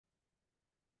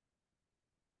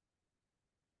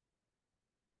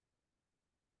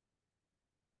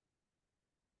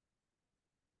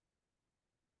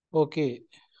Okay,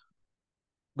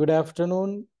 good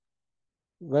afternoon.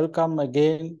 Welcome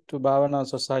again to Bhavana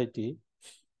Society.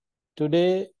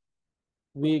 Today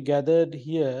we gathered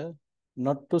here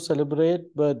not to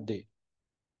celebrate birthday.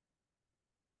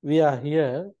 We are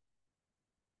here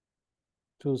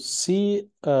to see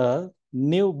a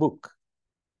new book.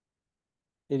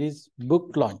 It is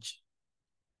book launch.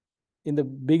 In the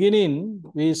beginning,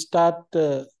 we start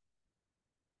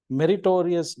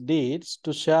meritorious deeds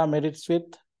to share merits with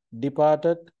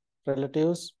departed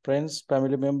relatives, friends,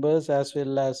 family members, as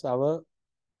well as our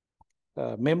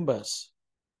members.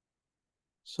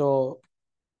 So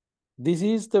this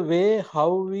is the way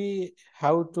how we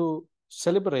have to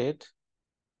celebrate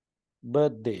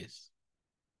birthdays.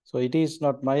 So it is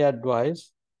not my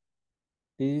advice.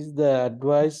 This is the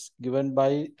advice given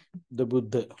by the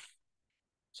Buddha.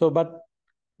 So, but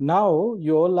now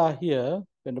you all are here,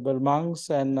 venerable monks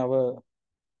and our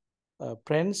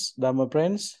friends, Dharma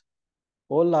friends,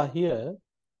 all are here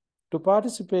to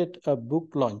participate a book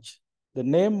launch. The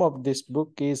name of this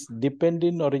book is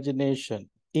Dependent Origination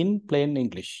in plain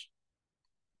English.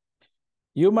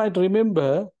 You might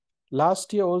remember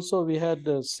last year also we had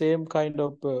the same kind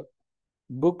of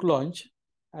book launch,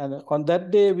 and on that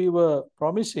day we were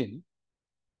promising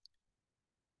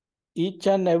each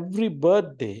and every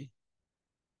birthday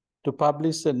to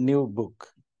publish a new book.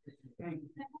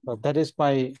 So that is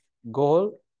my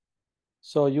goal.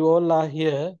 So you all are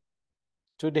here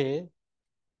today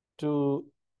to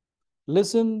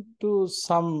listen to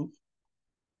some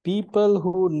people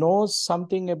who know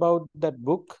something about that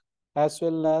book, as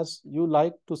well as you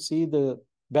like to see the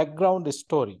background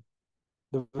story,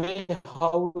 the way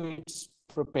how it's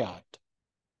prepared.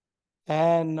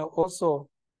 And also,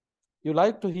 you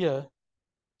like to hear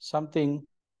something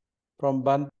from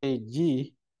Bhante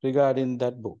ji regarding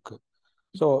that book.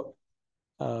 So,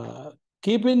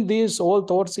 keeping these all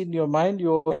thoughts in your mind,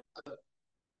 your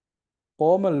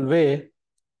formal way,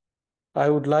 I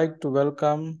would like to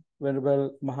welcome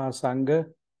Venerable Mahasangha.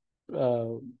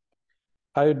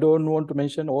 I don't want to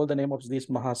mention all the name of these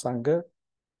Mahasangha.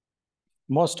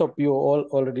 Most of you all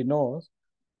already know.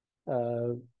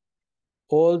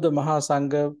 All the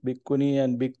Mahasangha, Bhikkhuni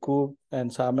and Bhikkhu and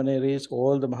Samaneris,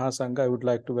 all the Mahasangha, I would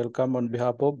like to welcome on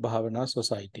behalf of Bhavana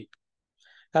Society,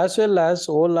 as well as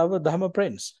all our Dhamma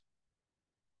friends,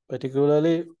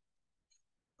 particularly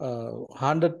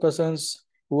 100%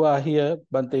 who are here,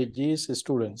 Bhante Ji's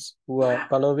students, who are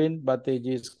following Bhante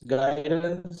Ji's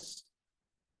guidance,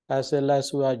 as well as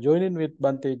who are joining with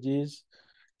Bhante Ji's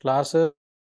classes,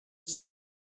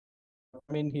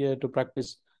 coming here to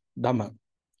practice Dhamma.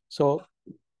 So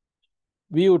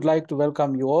we would like to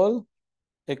welcome you all.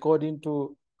 According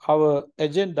to our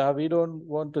agenda, we don't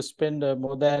want to spend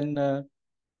more than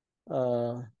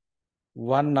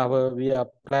 1 hour. We are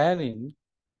planning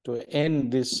to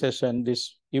end this session,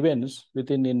 these events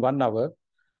within in 1 hour,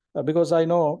 because I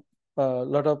know a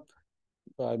lot of,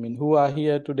 who are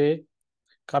here today,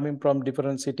 coming from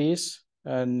different cities,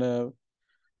 and the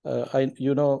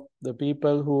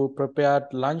people who prepared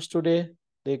lunch today,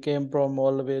 they came from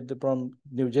all the way from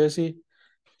New Jersey.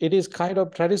 It is kind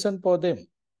of tradition for them.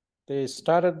 They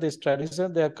started this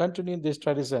tradition. They are continuing this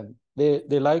tradition. They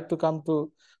like to come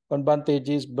to on Bhante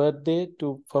Ji's birthday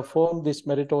to perform this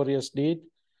meritorious deed,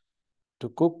 to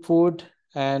cook food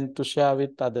and to share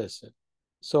with others.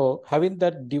 So having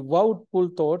that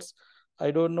devoutful thoughts, I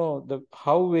don't know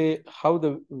how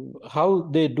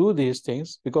they do these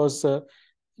things, because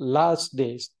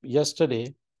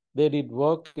yesterday, they did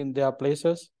work in their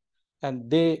places, and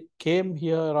they came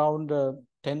here around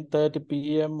 10:30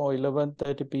 p.m. or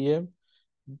 11:30 p.m.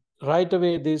 Right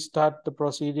away, they start the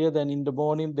procedure. Then in the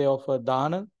morning, they offer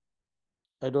dana.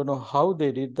 I don't know how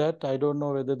they did that. I don't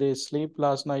know whether they sleep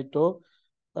last night or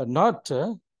not.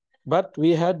 But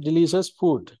we had delicious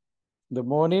food in the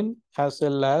morning as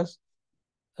well as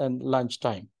and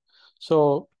lunchtime.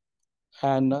 So,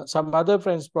 and some other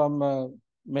friends from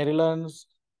Maryland,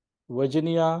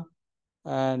 Virginia,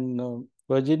 and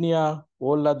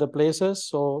all other places.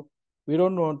 So we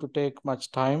don't want to take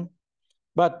much time,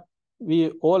 but we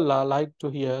all are like to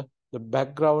hear the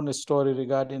background story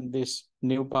regarding this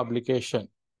new publication.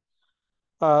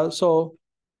 So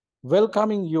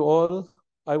welcoming you all,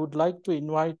 I would like to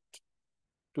invite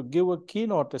to give a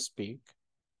keynote speak,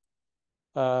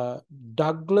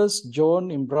 Douglas John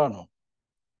Imbrano.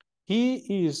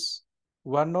 He is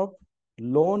one of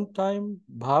long-time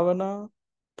Bhavana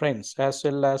friends as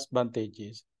well as Bhante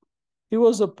Ji's. He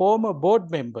was a former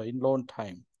board member in long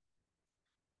time.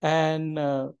 And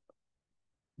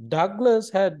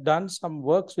Douglas had done some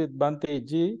works with Bhante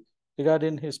Ji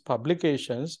regarding his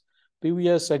publications, few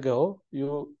years ago,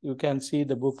 you can see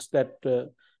the books that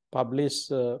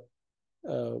published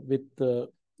with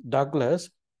Douglas,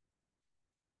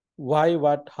 Why,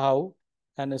 What, How,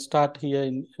 and start here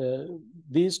in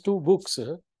these two books.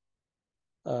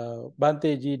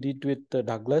 Bhante ji did with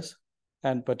Douglas,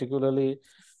 and particularly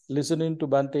listening to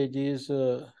Bhante ji's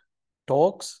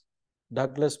talks,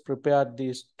 Douglas prepared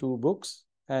these two books,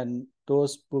 and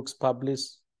those books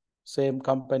published same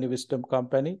company, Wisdom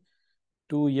Company,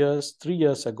 3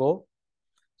 years ago.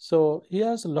 So he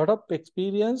has a lot of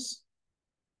experience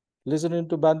listening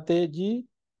to Bhante ji,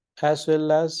 as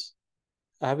well as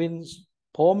having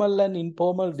formal and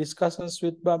informal discussions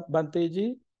with Bhante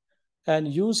ji,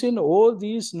 and using all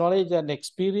these knowledge and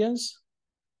experience.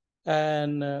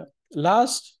 And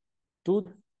last two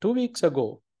weeks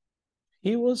ago,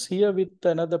 he was here with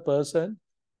another person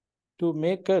to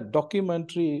make a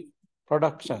documentary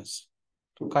productions,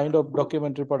 kind of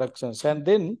documentary productions. And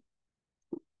then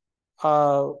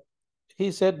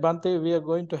he said, Bhante, we are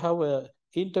going to have an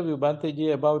interview Bhante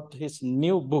ji about his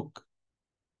new book,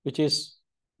 which is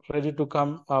ready to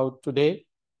come out today.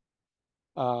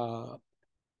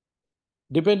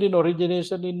 Depending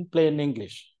origination in plain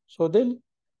English. So then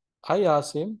I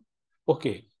asked him,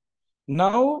 okay,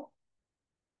 now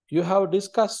you have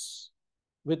discussed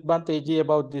with Bhante ji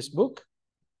about this book,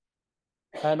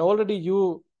 and already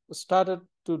you started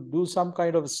to do some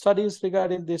kind of studies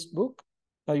regarding this book.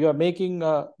 Now you are making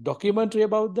a documentary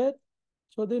about that.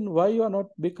 So then why you are not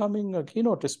becoming a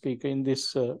keynote speaker in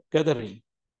this gathering?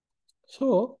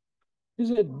 So he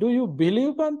said, do you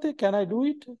believe, Bhante? Can I do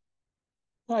it?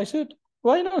 I said,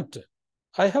 why not?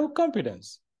 I have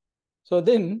confidence. So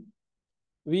then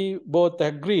we both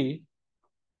agree.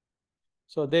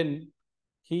 So then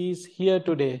he is here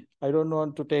today. I don't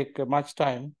want to take much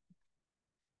time.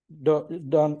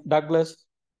 Douglas,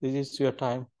 this is your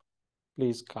time.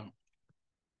 Please come.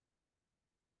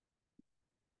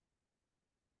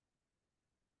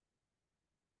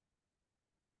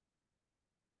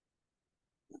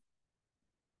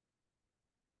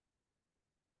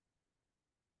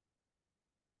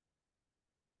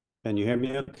 Can you hear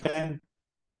me okay?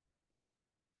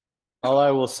 All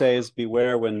I will say is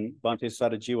beware when Bhante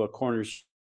Sadajiwa corners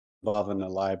Bhavana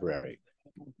library.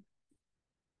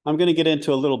 I'm going to get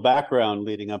into a little background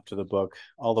leading up to the book,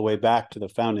 all the way back to the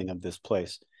founding of this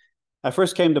place. I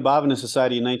first came to Bhavana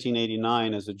Society in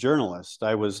 1989 as a journalist.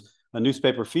 I was a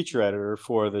newspaper feature editor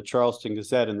for the Charleston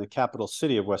Gazette in the capital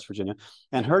city of West Virginia,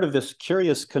 and heard of this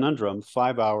curious conundrum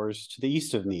 5 hours to the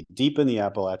east of me, deep in the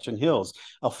Appalachian Hills.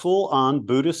 A full-on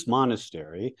Buddhist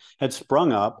monastery had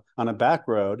sprung up on a back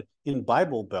road in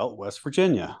Bible Belt, West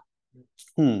Virginia.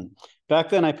 Back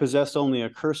then, I possessed only a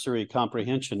cursory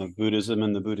comprehension of Buddhism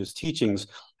and the Buddhist teachings,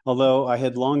 although I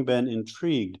had long been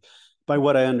intrigued by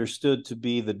what I understood to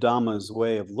be the Dhamma's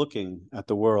way of looking at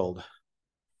the world.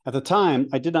 At the time,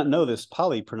 I did not know this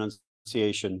Pali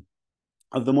pronunciation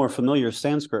of the more familiar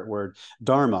Sanskrit word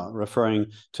dharma,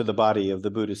 referring to the body of the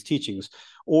Buddhist teachings,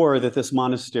 or that this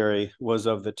monastery was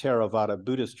of the Theravada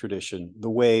Buddhist tradition, the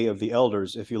way of the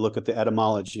elders, if you look at the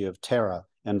etymology of Thera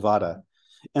and Vada,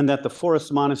 and that the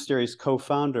forest monastery's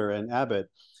co-founder and abbot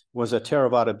was a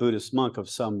Theravada Buddhist monk of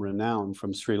some renown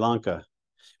from Sri Lanka.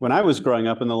 When I was growing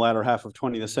up in the latter half of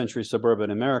 20th century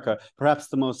suburban America, perhaps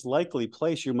the most likely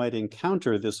place you might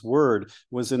encounter this word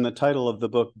was in the title of the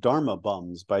book Dharma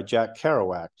Bums by Jack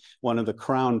Kerouac, one of the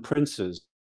crown princes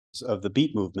of the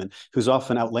beat movement, whose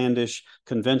often outlandish,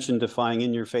 convention-defying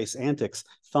in-your-face antics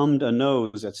thumbed a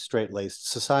nose at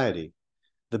straight-laced society.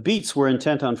 The Beats were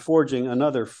intent on forging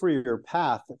another freer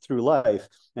path through life,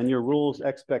 and your rules,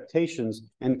 expectations,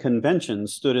 and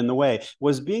conventions stood in the way.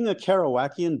 Was being a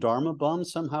Kerouacian Dharma bum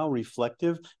somehow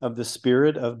reflective of the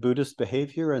spirit of Buddhist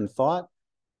behavior and thought?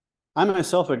 I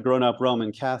myself had grown up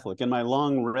Roman Catholic. In my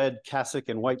long red cassock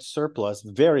and white surplice,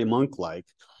 very monk-like,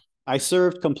 I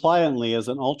served compliantly as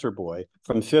an altar boy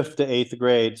from 5th to 8th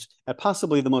grades at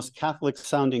possibly the most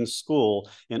Catholic-sounding school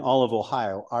in all of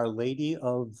Ohio, Our Lady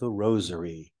of the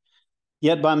Rosary.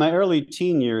 Yet by my early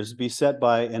teen years, beset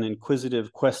by an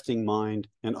inquisitive, questing mind,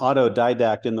 an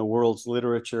autodidact in the world's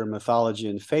literature, mythology,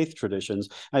 and faith traditions,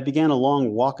 I began a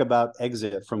long walkabout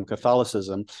exit from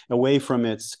Catholicism, away from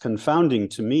its confounding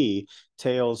to me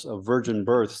tales of virgin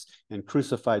births and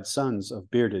crucified sons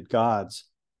of bearded gods.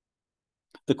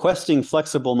 The questing,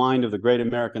 flexible mind of the great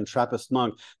American Trappist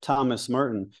monk Thomas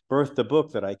Merton birthed a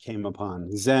book that I came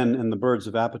upon, Zen and the Birds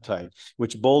of Appetite,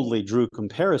 which boldly drew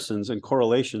comparisons and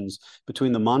correlations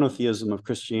between the monotheism of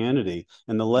Christianity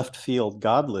and the left-field,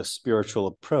 godless spiritual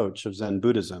approach of Zen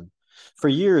Buddhism. For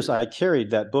years, I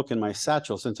carried that book in my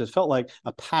satchel since it felt like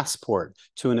a passport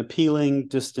to an appealing,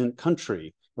 distant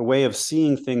country a way of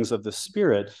seeing things of the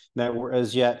spirit that were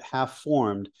as yet half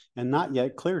formed and not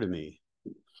yet clear to me.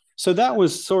 So that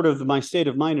was sort of my state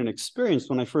of mind and experience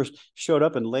when I first showed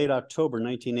up in late October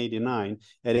 1989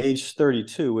 at age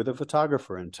 32 with a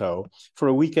photographer in tow for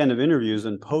a weekend of interviews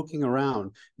and poking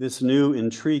around this new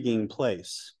intriguing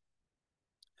place.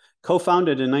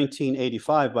 Co-founded in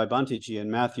 1985 by Bhanteji and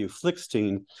Matthew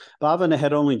Flickstein, Bhavana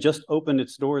had only just opened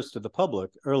its doors to the public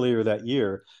earlier that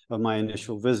year of my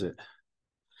initial visit.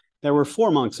 There were 4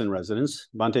 monks in residence: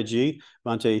 Bhanteji,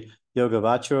 Bhante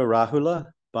Yogavachara Rahula,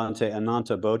 Bhante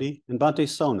Ananta Bodhi, and Bhante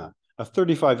Sona, a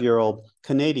 35-year-old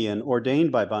Canadian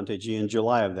ordained by Bhanteji in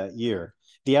July of that year,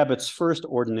 the abbot's first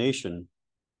ordination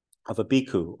of a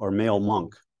bhikkhu, or male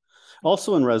monk.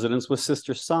 Also in residence was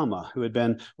Sister Sama, who had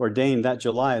been ordained that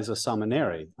July as a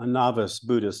samaneri, a novice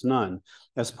Buddhist nun,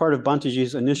 as part of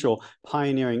Bhanteji's initial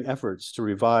pioneering efforts to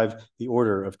revive the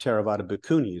order of Theravada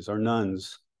bhikkhunis, or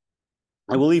nuns.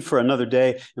 I will leave for another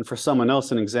day and for someone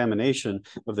else an examination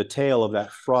of the tale of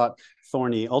that fraught,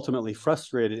 thorny, ultimately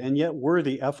frustrated, and yet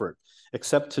worthy effort,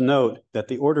 except to note that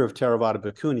the order of Theravada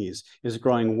bhikkhunis is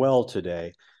growing well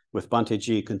today, with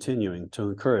Bhanteji continuing to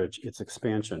encourage its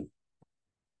expansion.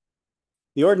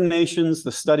 The ordinations,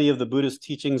 the study of the Buddhist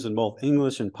teachings in both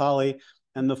English and Pali,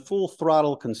 and the full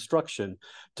throttle construction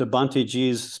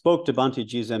spoke to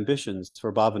Bhanteji's ambitions for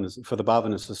the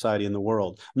Bhavana society in the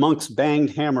world. Monks banged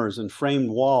hammers and framed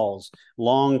walls,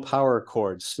 long power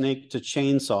cords snaked to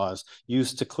chainsaws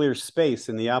used to clear space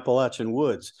in the Appalachian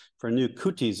woods for new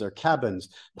kutis or cabins,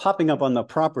 popping up on the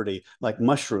property like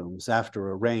mushrooms after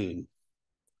a rain.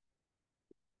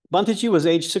 Bhanteji was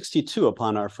age 62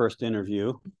 upon our first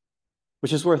interview,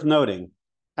 which is worth noting.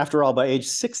 After all, by age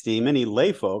 60, many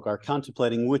layfolk are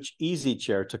contemplating which easy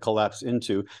chair to collapse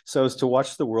into so as to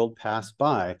watch the world pass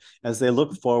by as they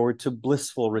look forward to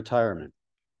blissful retirement.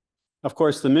 Of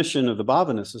course, the mission of the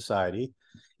Bhavana Society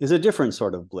is a different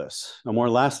sort of bliss, a more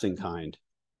lasting kind.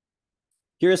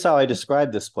 Here's how I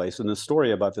describe this place in the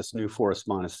story about this new forest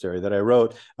monastery that I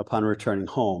wrote upon returning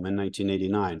home in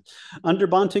 1989. Under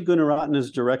Bhante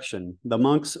Gunaratana's direction, the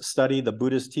monks study the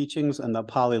Buddhist teachings and the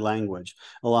Pali language,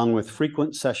 along with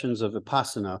frequent sessions of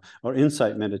vipassana or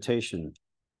insight meditation.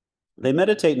 They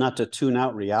meditate not to tune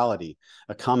out reality,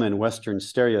 a common Western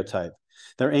stereotype.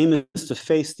 Their aim is to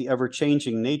face the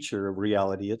ever-changing nature of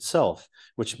reality itself,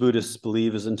 which Buddhists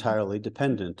believe is entirely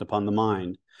dependent upon the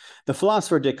mind. The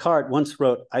philosopher Descartes once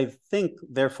wrote, "I think,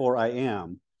 therefore I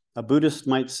am." A Buddhist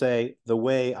might say, "The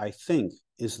way I think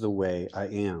is the way I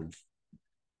am."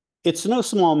 It's no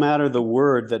small matter the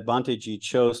word that Bhanteji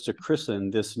chose to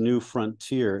christen this new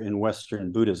frontier in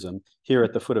Western Buddhism, here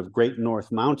at the foot of Great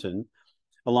North Mountain,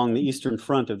 along the eastern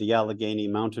front of the Allegheny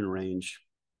mountain range.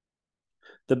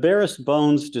 The barest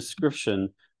bones definition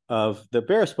of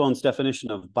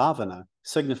bhavana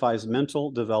signifies mental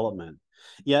development.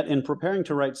 Yet in preparing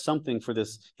to write something for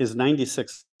his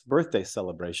 96th birthday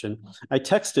celebration, I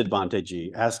texted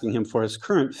Bhanteji asking him for his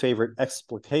current favorite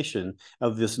explication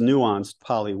of this nuanced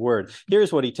Pali word.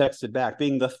 Here's what he texted back,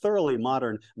 being the thoroughly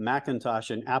modern Macintosh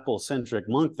and Apple-centric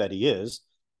monk that he is,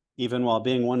 even while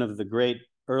being one of the great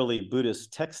early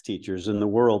Buddhist text teachers in the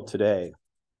world today.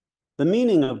 The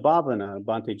meaning of bhavana,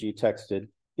 Bhanteji texted,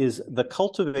 is the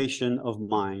cultivation of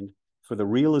mind for the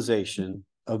realization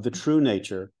of the true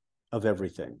nature of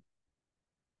everything.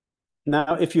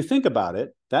 Now, if you think about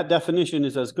it, that definition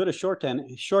is as good a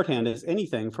shorthand as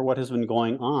anything for what has been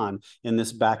going on in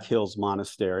this Back Hills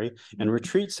Monastery and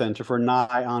Retreat Center for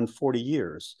nigh on 40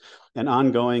 years, an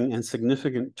ongoing and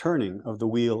significant turning of the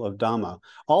wheel of Dhamma,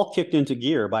 all kicked into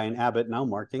gear by an abbot now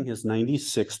marking his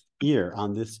 96th year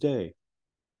on this day.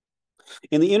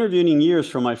 In the intervening years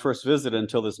from my first visit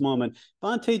until this moment,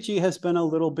 Bhanteji has been a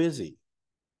little busy.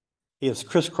 He has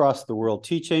crisscrossed the world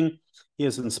teaching. He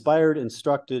has inspired,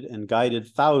 instructed, and guided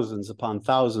thousands upon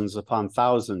thousands upon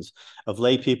thousands of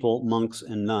lay people, monks,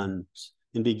 and nuns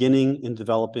in beginning, in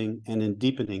developing, and in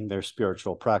deepening their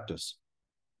spiritual practice.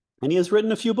 And he has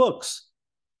written a few books.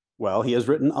 Well, he has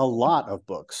written a lot of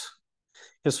books.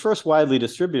 His first widely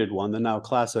distributed one, the now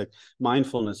classic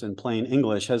Mindfulness in Plain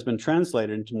English, has been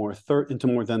translated into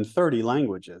more than 30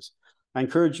 languages. I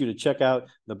encourage you to check out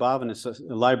the Bhavana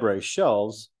Library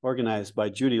shelves, organized by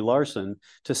Judy Larson,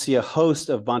 to see a host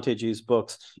of Bhanteji's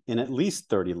books in at least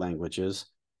 30 languages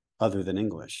other than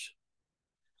English.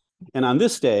 And on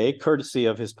this day, courtesy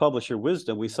of his publisher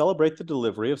Wisdom, we celebrate the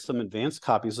delivery of some advanced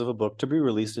copies of a book to be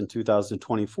released in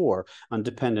 2024 on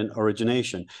dependent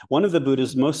origination, one of the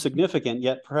Buddha's most significant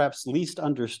yet perhaps least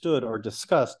understood or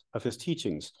discussed of his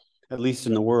teachings, at least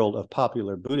in the world of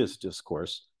popular Buddhist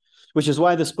discourse. which is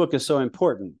why this book is so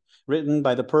important, written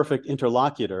by the perfect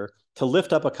interlocutor to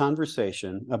lift up a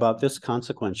conversation about this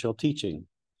consequential teaching.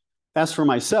 As for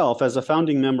myself, as a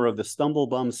founding member of the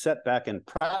Stumblebum Setback and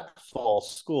Pratfall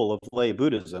School of Lay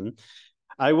Buddhism,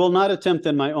 I will not attempt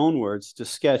in my own words to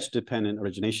sketch dependent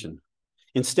origination.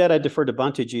 Instead, I defer to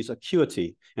Bhanteji's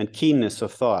acuity and keenness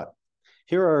of thought.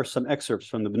 Here are some excerpts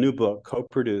from the new book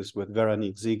co-produced with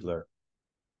Veronique Ziegler.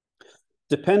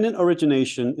 Dependent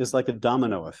origination is like a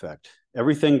domino effect.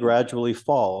 Everything gradually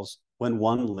falls when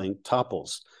one link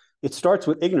topples. It starts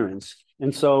with ignorance.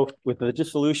 And so with the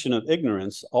dissolution of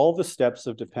ignorance, all the steps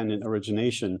of dependent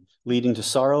origination leading to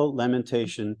sorrow,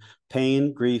 lamentation,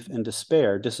 pain, grief, and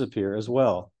despair disappear as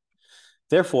well.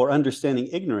 Therefore, understanding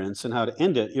ignorance and how to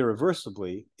end it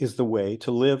irreversibly is the way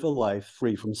to live a life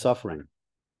free from suffering.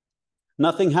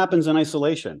 Nothing happens in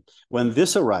isolation. When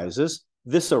this arises,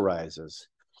 this arises.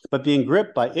 But being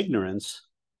gripped by ignorance,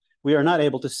 we are not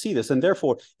able to see this. And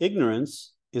therefore,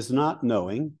 ignorance is not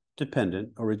knowing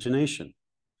dependent origination.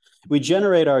 We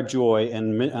generate our joy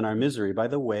and our misery by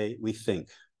the way we think.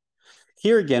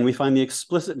 Here again, we find the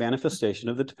explicit manifestation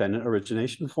of the dependent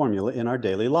origination formula in our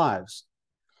daily lives.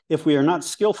 If we are not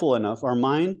skillful enough, our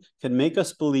mind can make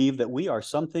us believe that we are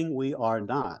something we are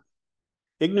not.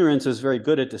 Ignorance is very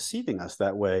good at deceiving us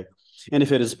that way. And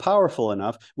if it is powerful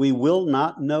enough, we will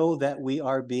not know that we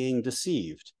are being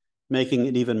deceived, making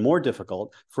it even more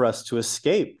difficult for us to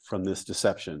escape from this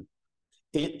deception.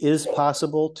 It is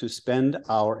possible to spend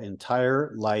our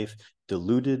entire life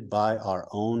deluded by our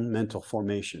own mental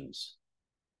formations.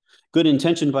 Good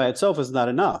intention by itself is not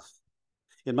enough.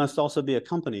 It must also be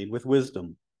accompanied with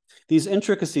wisdom. These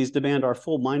intricacies demand our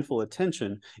full mindful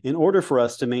attention in order for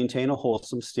us to maintain a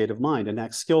wholesome state of mind and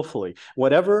act skillfully.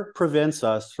 Whatever prevents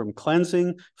us from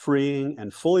cleansing, freeing,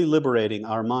 and fully liberating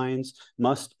our minds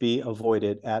must be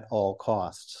avoided at all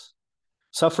costs.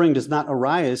 Suffering does not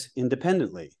arise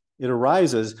independently. It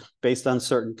arises based on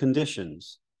certain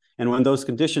conditions. And when those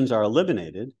conditions are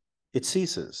eliminated, it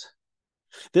ceases.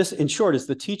 This, in short, is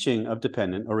the teaching of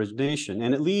dependent origination,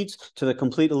 and it leads to the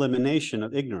complete elimination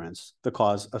of ignorance, the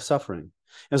cause of suffering.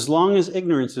 As long as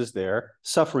ignorance is there,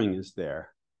 suffering is there.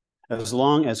 As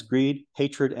long as greed,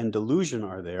 hatred, and delusion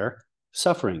are there,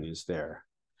 suffering is there.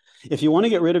 If you want to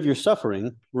get rid of your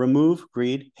suffering, remove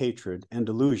greed, hatred, and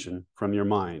delusion from your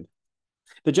mind.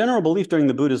 The general belief during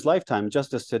the Buddha's lifetime,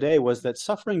 just as today, was that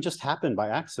suffering just happened by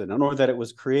accident, or that it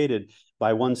was created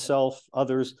by oneself,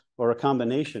 others, or a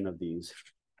combination of these.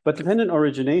 But dependent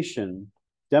origination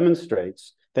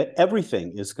demonstrates that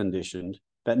everything is conditioned,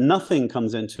 that nothing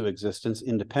comes into existence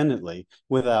independently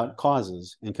without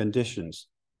causes and conditions.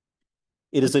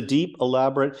 It is a deep,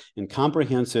 elaborate, and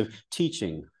comprehensive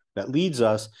teaching that leads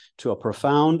us to a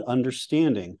profound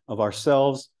understanding of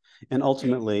ourselves and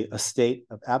ultimately a state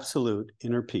of absolute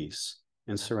inner peace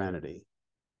and serenity.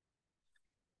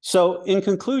 So in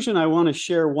conclusion, I want to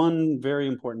share one very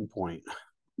important point.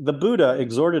 The Buddha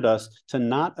exhorted us to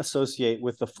not associate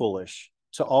with the foolish,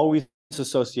 to always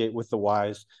associate with the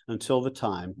wise until the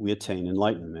time we attain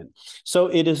enlightenment. So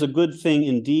it is a good thing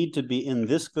indeed to be in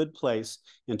this good place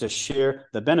and to share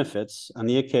the benefits on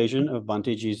the occasion of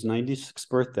Bhanteji's 96th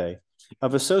birthday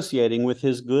of associating with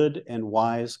his good and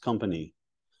wise company.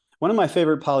 One of my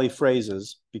favorite Pali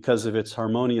phrases, because of its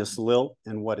harmonious lilt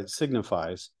and what it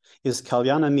signifies, is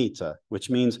Kalyanamita, which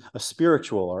means a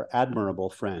spiritual or admirable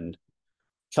friend.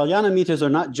 Kalyanamittas are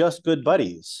not just good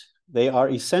buddies. They are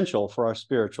essential for our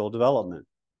spiritual development.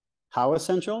 How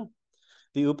essential?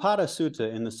 The Upada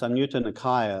Sutta in the Samyutta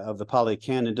Nikaya of the Pali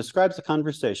Canon describes a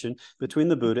conversation between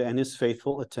the Buddha and his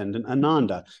faithful attendant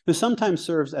Ananda, who sometimes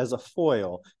serves as a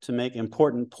foil to make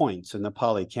important points in the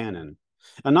Pali Canon.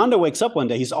 Ananda wakes up one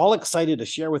day. He's all excited to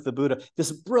share with the Buddha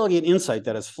this brilliant insight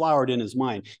that has flowered in his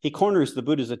mind. He corners the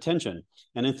Buddha's attention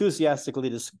and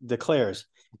enthusiastically declares,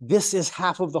 "This is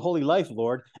half of the holy life,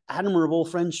 Lord. Admirable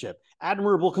friendship,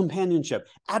 admirable companionship,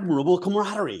 admirable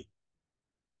camaraderie."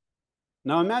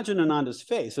 Now imagine Ananda's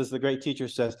face as the great teacher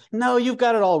says, "No, you've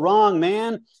got it all wrong,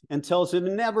 man," and tells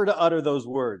him never to utter those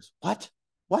words. What?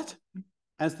 What?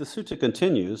 As the sutta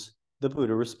continues, the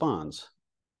Buddha responds,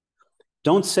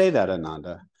 "Don't say that,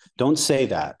 Ananda. Don't say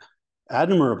that.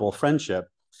 Admirable friendship,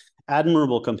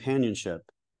 admirable companionship,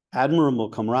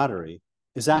 admirable camaraderie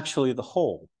is actually the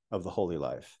whole of the holy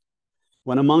life.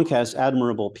 When a monk has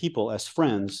admirable people as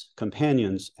friends,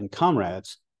 companions, and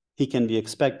comrades, he can be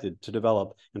expected to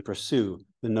develop and pursue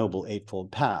the Noble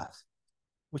Eightfold Path,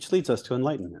 which leads us to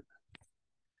enlightenment.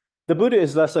 The Buddha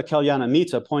is thus a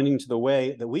Kalyanamita, pointing to the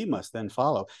way that we must then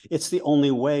follow. It's the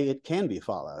only way it can be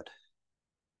followed.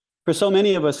 For so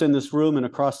many of us in this room and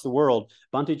across the world,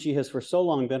 Bhanteji has for so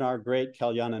long been our great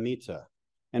Kalyanamita.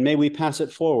 and may we pass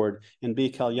it forward and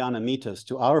be Kalyana Mitas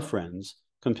to our friends,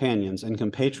 companions, and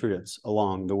compatriots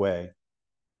along the way.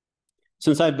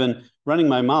 Since I've been running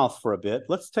my mouth for a bit,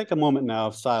 let's take a moment now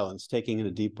of silence, taking in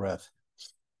a deep breath.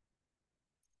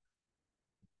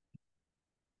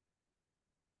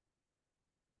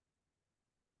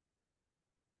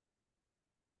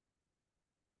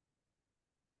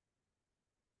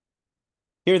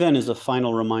 Here then is a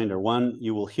final reminder, one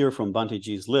you will hear from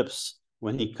Bhanteji's lips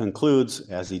when he concludes,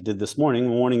 as he did this morning,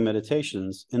 morning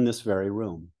meditations in this very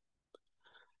room.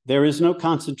 There is no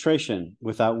concentration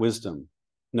without wisdom,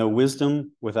 no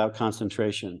wisdom without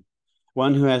concentration.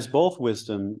 One who has both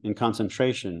wisdom and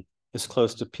concentration is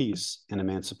close to peace and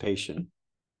emancipation.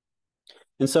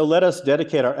 And so let us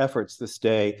dedicate our efforts this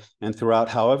day and throughout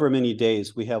however many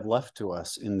days we have left to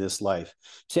us in this life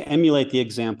to emulate the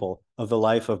example of the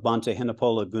life of Bhante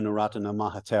Henepola Gunaratana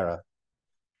Mahatera,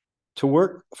 to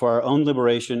work for our own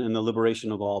liberation and the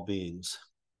liberation of all beings.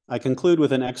 I conclude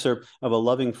with an excerpt of a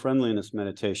loving friendliness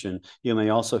meditation you may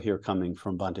also hear coming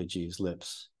from Bhanteji's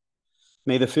lips.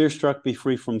 May the fear-struck be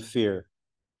free from fear.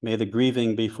 May the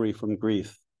grieving be free from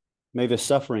grief. May the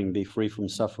suffering be free from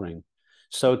suffering.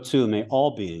 So too may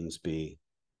all beings be.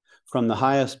 From the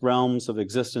highest realms of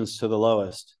existence to the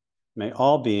lowest, may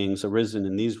all beings arisen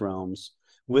in these realms,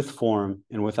 with form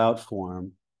and without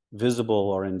form, visible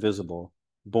or invisible,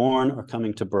 born or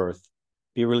coming to birth,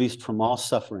 be released from all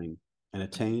suffering and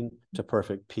attain to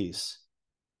perfect peace.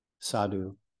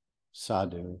 Sadhu,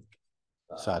 sadhu,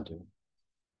 sadhu.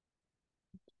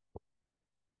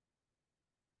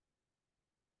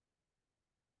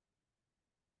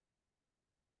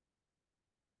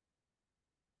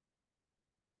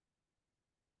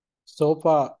 So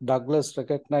far, Douglas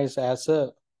recognized as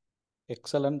an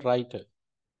excellent writer.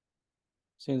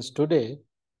 Since today,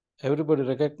 everybody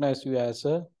recognizes you as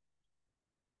a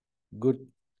good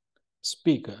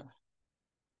speaker.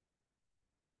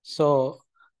 So,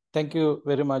 thank you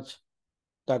very much,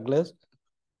 Douglas.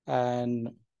 And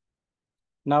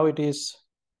now it is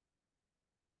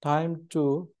time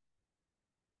to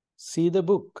see the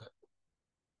book.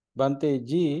 Bhante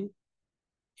Ji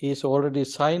is already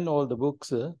signed all the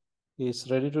books. He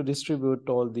is ready to distribute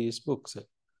all these books.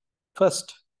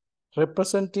 First,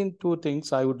 representing two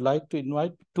things, I would like to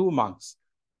invite two monks.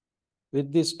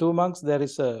 With these two monks, there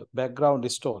is a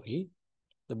background story.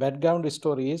 The background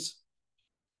story is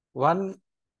one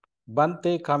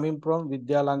Bhante coming from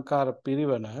Vidyalankara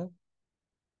Pirivana.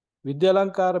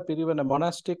 Vidyalankara Pirivana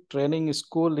monastic training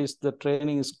school is the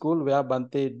training school where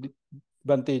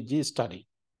Bhante Ji studied.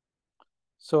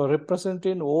 So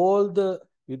representing all the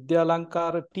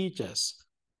Vidyalankara teachers,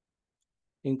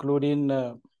 including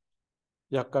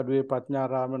Yakadwe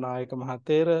Patnyarama Nayaka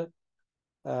Mahatera,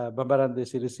 Bambarande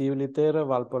Sirisivili Tera,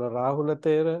 Valpola Rahula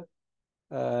Tera,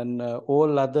 and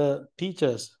all other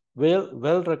teachers,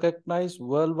 well recognized,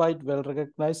 worldwide well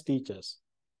recognized teachers,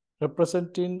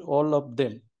 representing all of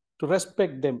them. To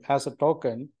respect them as a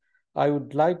token, I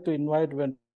would like to invite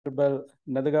Venerable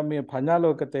Nadagami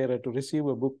Panyalokatera to receive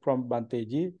a book from Bhante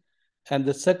Ji. And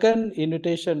the second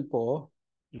invitation for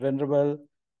Venerable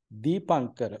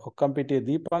Deepankar, Okkampitiya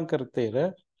Deepankar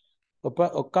Tera.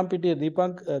 Okkampitiya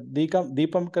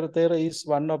Deepankar Tera is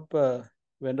one of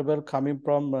Venerable coming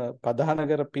from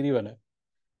Padhanagara Pirivana.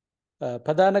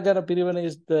 Padhanagara Pirivana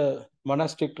is the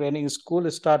monastic training school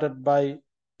started by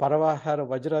Paravahara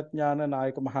Vajratjnana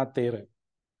Nayaka Mahatera.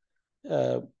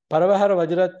 Paravahara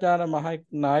Vajratjnana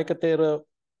Nayaka Tera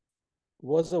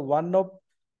was one of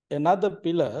another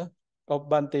pillar of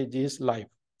Bhante Ji's life.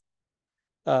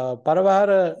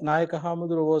 Paravahara Nayaka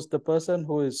Hamudra was the person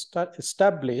who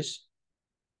established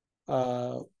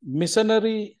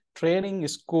missionary training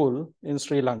school in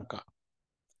Sri Lanka.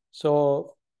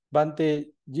 So Bhante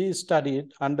Ji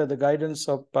studied under the guidance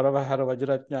of Paravahara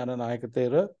Vajratjnana Nayaka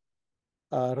Tera.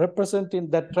 Representing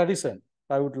that tradition,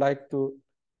 I would like to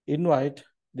invite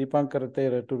Deepankar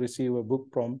Tera to receive a book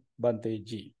from Bhante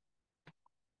Ji.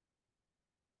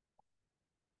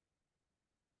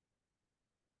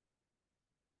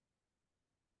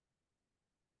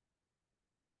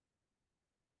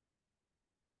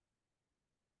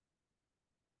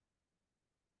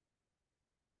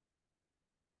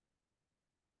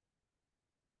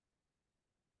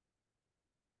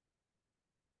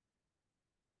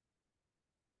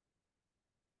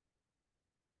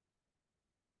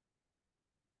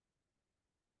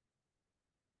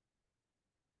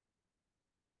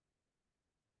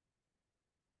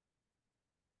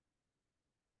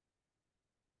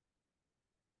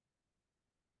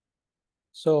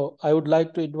 So I would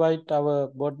like to invite our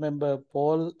board member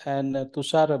Paul and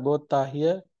Tushar both are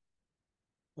here,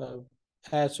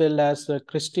 as well as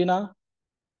Christina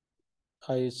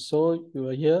I saw you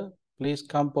are here. Please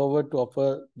come forward to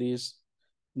offer these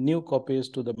new copies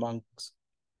to the monks.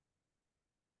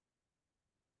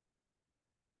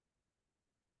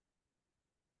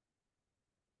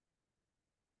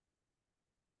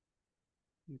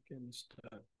 You can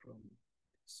start from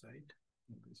this side.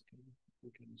 You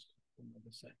can start from the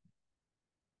other side.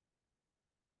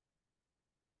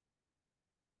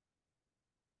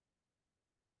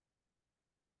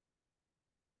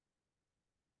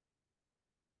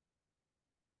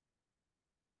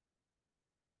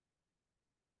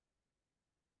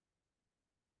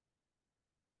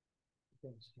 You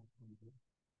can start from here.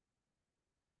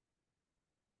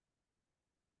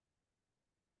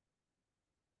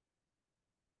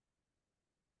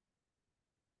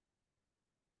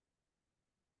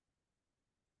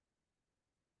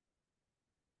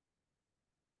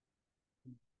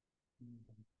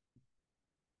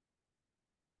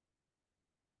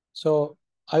 So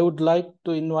I would like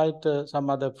to invite some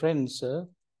other friends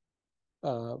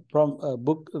from a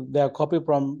book, their copy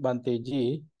from Bhante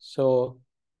ji. So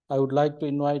I would like to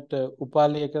invite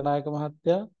Upali Ekanayaka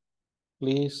Mahatya.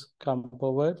 Please come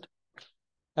forward.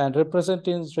 And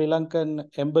representing Sri Lankan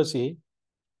Embassy,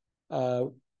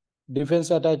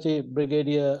 Defense Attaché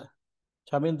Brigadier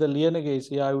Chaminda Liyanage is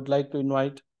here. I would like to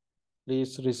invite,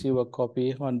 please receive a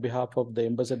copy on behalf of the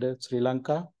Ambassador Sri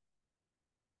Lanka.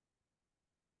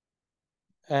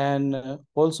 And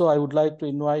also I would like to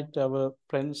invite our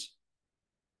friends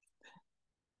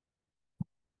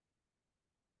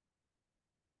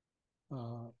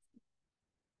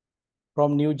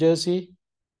from New Jersey.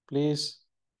 Please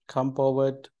come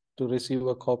forward to receive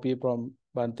a copy from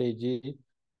Bhante ji,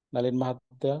 Nalin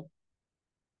Mahatya.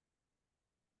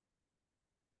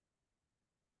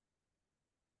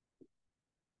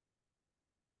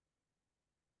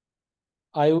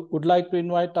 I would like to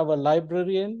invite our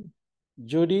librarian,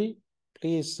 Judy.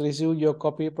 Please receive your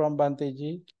copy from Bhante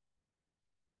ji.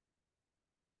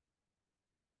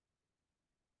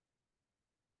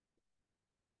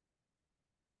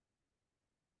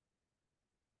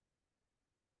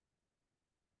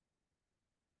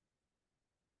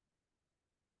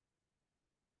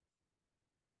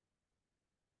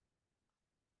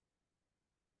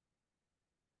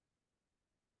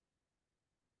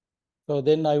 So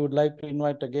then I would like to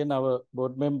invite again our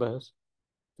board members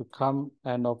to come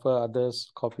and offer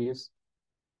others copies.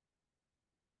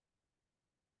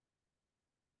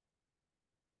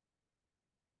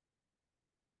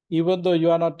 Even though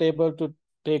you are not able to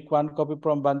take one copy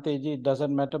from Bhante ji, it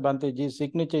doesn't matter. Bhante ji's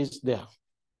signature is there.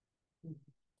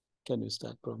 Can you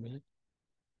start from here?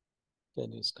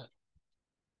 Can you start?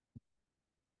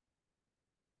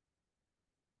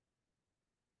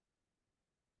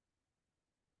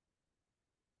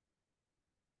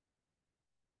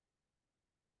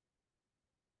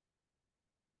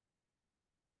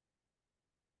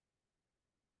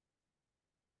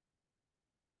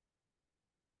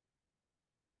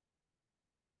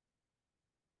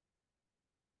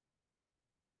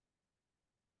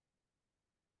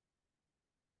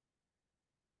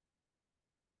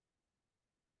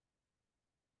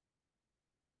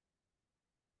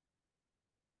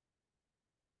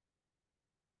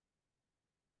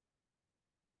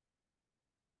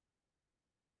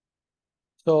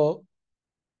 So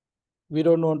we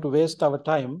don't want to waste our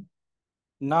time.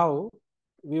 Now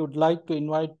we would like to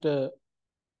invite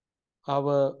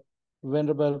our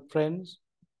venerable friends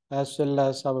as well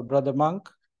as our brother monk,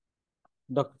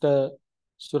 Dr.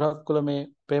 Surakulame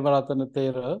Premaratana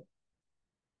Thera,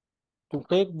 to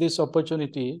take this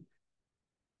opportunity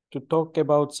to talk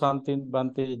about something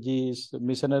Bhante ji's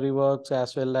missionary works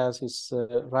as well as his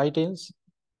writings.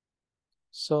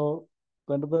 So,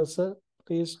 Venerable Sir,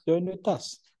 please join with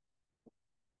us.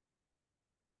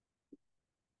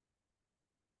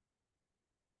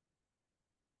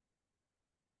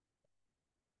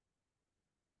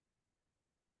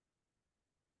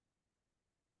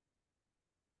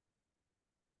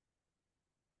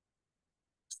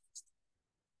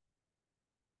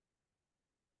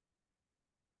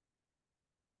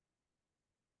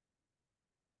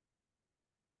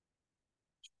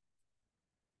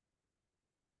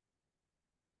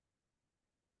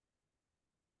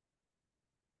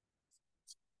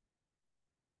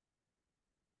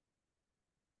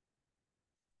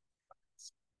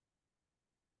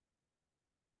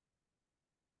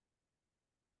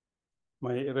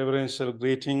 My reverential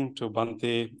greeting to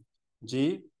Bhante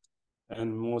ji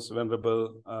and most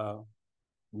venerable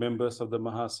members of the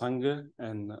Mahasangha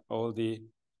and all the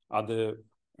other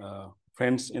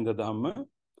friends in the Dhamma.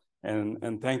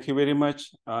 And thank you very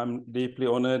much. I'm deeply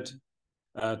honored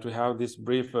to have this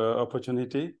brief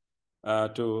opportunity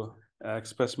to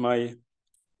express my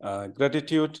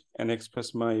gratitude and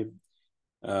express my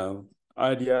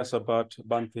ideas about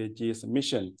Bhante Ji's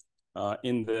mission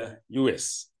in the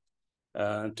US.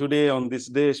 Today, on this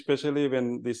day, especially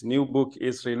when this new book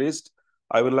is released,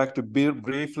 I would like to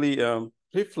briefly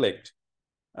reflect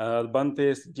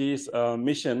Bhante Ji's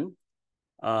mission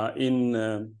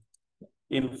in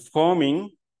forming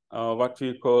what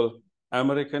we call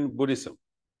American Buddhism.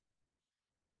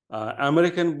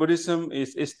 American Buddhism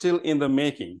is still in the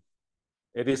making.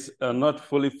 It is not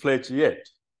fully fledged yet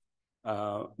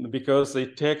because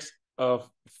it takes a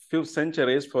few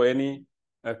centuries for any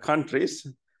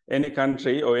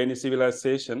country or any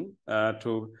civilization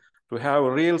to have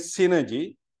a real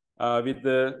synergy with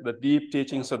the deep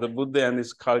teachings of the Buddha and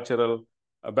its cultural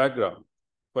background.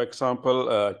 For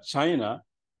example, China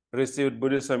received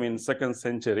Buddhism in 2nd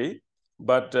century,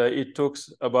 but it took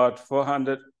about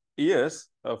 400 years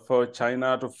for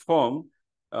China to form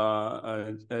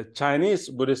Chinese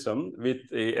Buddhism with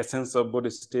the essence of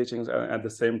Buddhist teachings and at the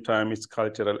same time its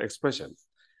cultural expression.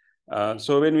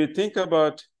 So when we think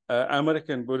about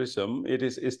American Buddhism, it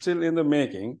is still in the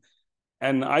making.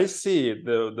 And I see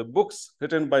the books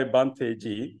written by Bhante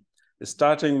Ji,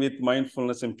 starting with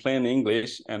Mindfulness in Plain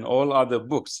English and all other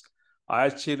books, are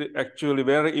actually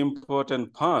very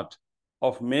important part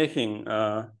of making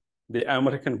the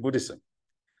American Buddhism.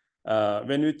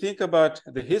 When we think about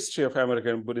the history of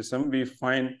American Buddhism, we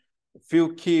find a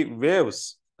few key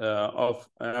waves of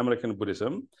American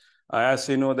Buddhism. As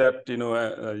you know that,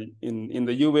 in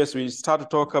the US, we start to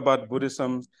talk about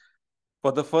Buddhism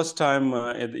for the first time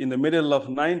in the middle of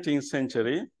 19th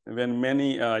century, when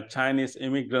many Chinese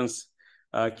immigrants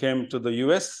came to the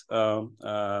US,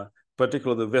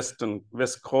 particularly the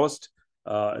West Coast,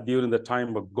 during the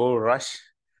time of gold rush.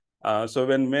 So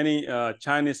when many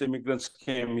Chinese immigrants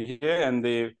came here and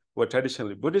they were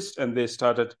traditionally Buddhist and they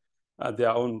started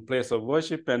their own place of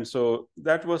worship. And so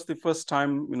that was the first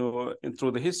time,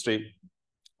 through the history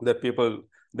that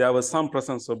there was some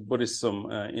presence of Buddhism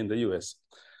in the US.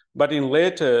 But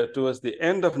towards the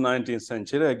end of 19th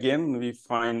century, again, we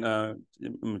find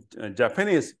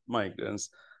Japanese migrants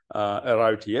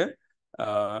arrived here.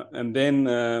 And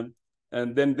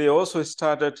then they also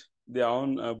started their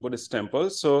own Buddhist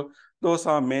temples. So those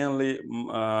are mainly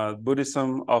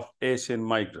Buddhism of Asian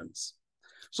migrants.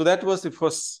 So that was the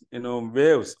first,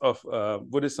 waves of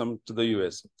Buddhism to the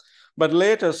US. But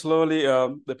later, slowly,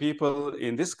 the people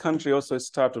in this country also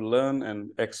start to learn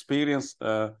and experience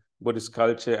Buddhist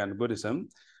culture and Buddhism.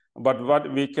 But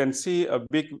what we can see a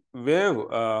big wave,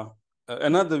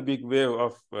 another big wave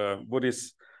of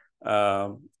Buddhist,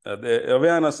 the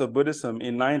awareness of Buddhism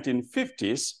in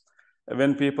 1950s,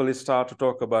 when people start to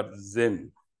talk about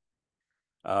Zen.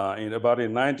 In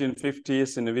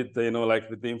 1950s, and with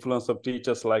with the influence of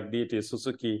teachers like D.T.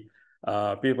 Suzuki,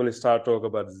 people start to talk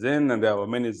about Zen, and there were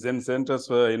many Zen centers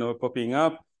were popping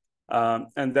up,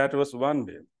 and that was one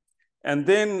way. And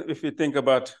then, if you think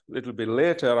about a little bit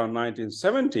later, around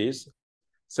 1970s,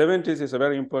 70s is a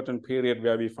very important period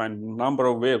where we find a number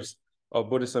of waves of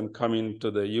Buddhism coming to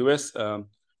the US.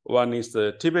 One is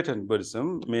the Tibetan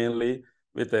Buddhism, mainly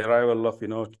with the arrival of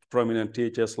prominent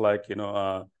teachers like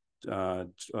Chogyam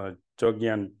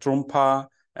Trungpa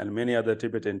and many other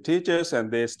Tibetan teachers,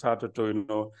 and they started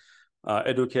to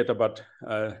educate about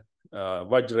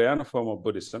Vajrayana form of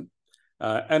Buddhism.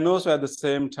 And also at the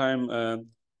same time,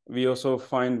 we also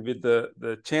find with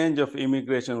the change of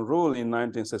immigration rule in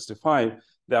 1965,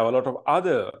 there were a lot of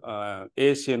other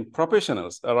Asian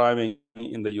professionals arriving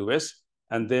in the US,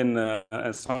 and then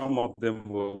and some of them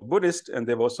were Buddhist, and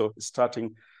they were also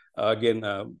starting again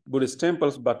Buddhist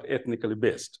temples, but ethnically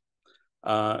based.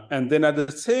 And then at the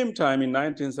same time, in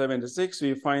 1976,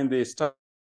 we find the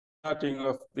starting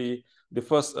of the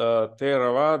first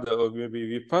Theravada or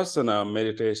maybe Vipassana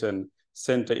meditation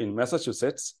center in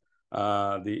Massachusetts,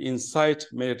 the Insight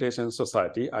Meditation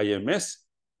Society, IMS,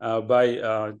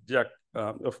 by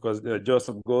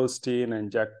Joseph Goldstein and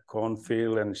Jack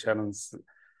Cornfield and Sharon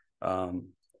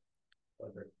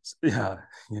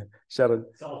Sharon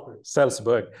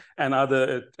Salzberg and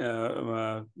other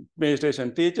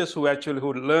meditation teachers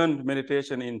who learned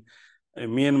meditation in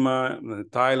Myanmar,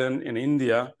 Thailand, and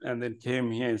India, and then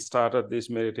came here and started these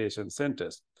meditation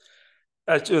centers.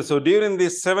 Actually, so during the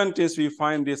 70s, we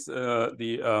find this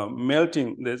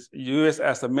this US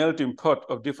as a melting pot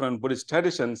of different Buddhist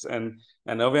traditions and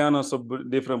awareness of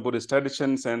different Buddhist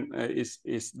traditions and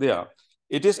is there.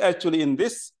 It is actually in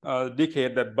this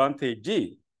decade that Bhante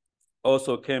Ji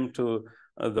also came to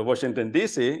the Washington,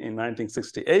 D.C. in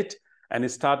 1968, and he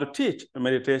started to teach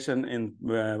meditation in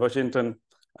Washington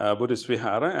Buddhist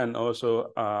vihara, and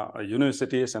also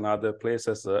universities and other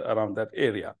places around that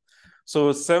area.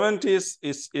 So 70s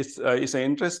is an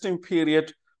interesting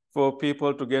period for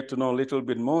people to get to know a little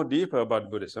bit more deeper about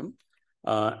Buddhism.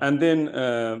 And then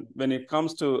when it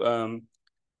comes to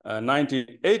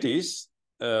 1980s,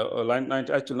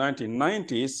 actually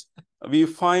 1990s, we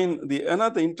find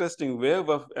another interesting wave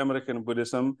of American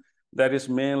Buddhism that is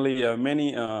mainly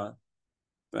many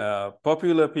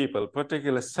popular people,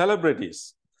 particularly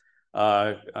celebrities,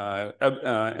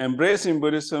 embracing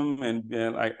Buddhism and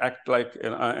act like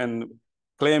and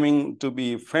claiming to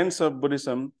be friends of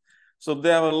Buddhism. So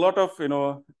there are a lot of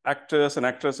actors and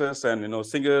actresses and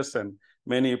singers and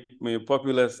many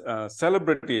popular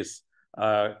celebrities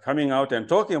coming out and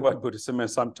talking about Buddhism and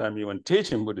sometimes even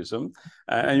teaching Buddhism,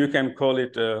 and you can call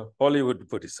it Hollywood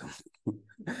Buddhism.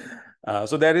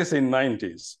 So that is in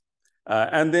 90s.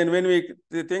 And then when we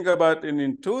think about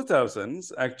in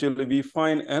 2000s, actually, we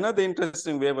find another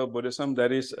interesting wave of Buddhism,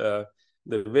 that is the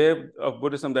wave of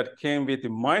Buddhism that came with the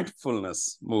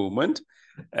mindfulness movement.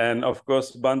 And of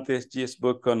course, Bhante G's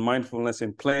book on mindfulness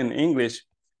in plain English,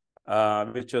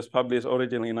 which was published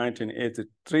originally in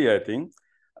 1983, I think.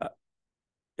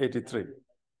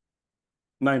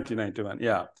 1991,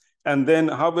 yeah. And then,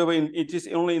 however, it is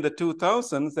only in the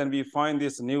 2000s that we find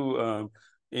this new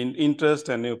interest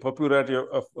and new popularity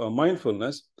of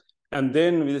mindfulness. And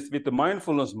then with the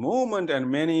mindfulness movement, and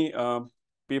many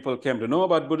people came to know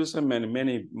about Buddhism, and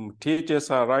many teachers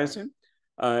are rising.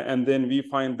 And then we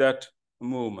find that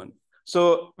movement.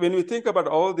 So when we think about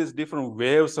all these different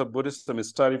waves of Buddhism,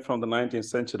 starting from the 19th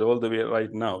century all the way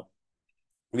right now,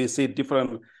 we see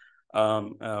different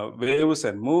waves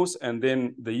and moves, and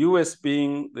then the US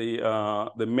being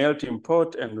the melting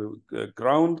pot and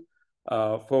ground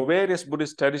for various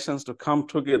Buddhist traditions to come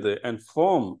together and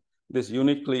form this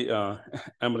uniquely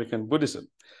American Buddhism.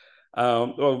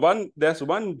 There's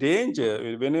one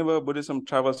danger whenever Buddhism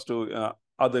travels to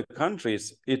other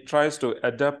countries, it tries to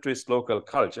adapt to its local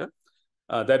culture.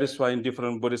 That is why in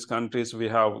different Buddhist countries we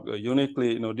have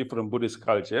uniquely different Buddhist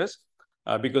cultures.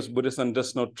 Because Buddhism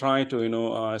does not try to,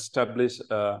 establish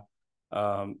the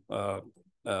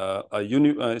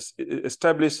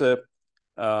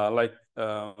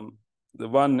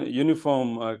one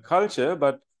uniform culture,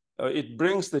 but it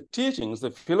brings the teachings, the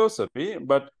philosophy,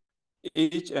 but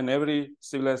each and every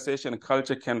civilization and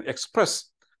culture can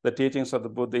express the teachings of the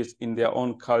Buddhists in their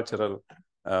own cultural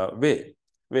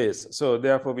ways. So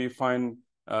therefore, we find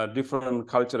different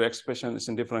cultural expressions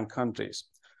in different countries.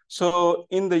 So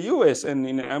in the US and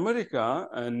in America,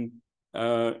 and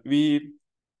we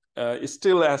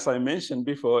still, as I mentioned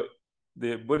before,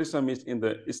 the Buddhism is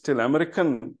still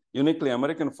American, uniquely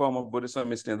American form of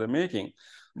Buddhism is in the making.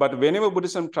 But whenever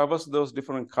Buddhism travels those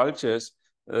different cultures,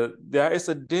 there is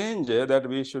a danger that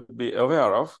we should be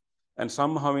aware of. And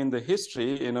somehow in the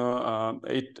history,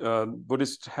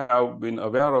 Buddhists have been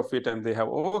aware of it and they have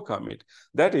overcome it.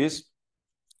 That is,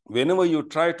 whenever you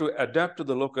try to adapt to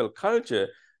the local culture,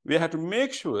 we have to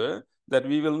make sure that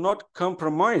we will not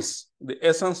compromise the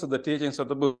essence of the teachings of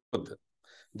the Buddha.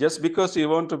 Just because we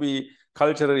want to be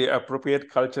culturally appropriate,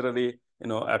 culturally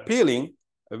appealing,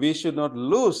 we should not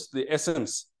lose the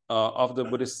essence of the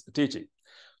Buddhist teaching.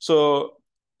 So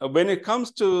when it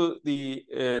comes to the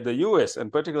US,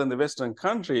 and particularly in the Western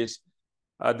countries,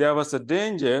 there was a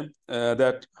danger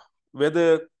that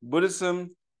whether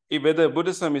Buddhism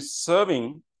is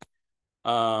serving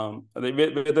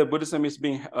whether Buddhism is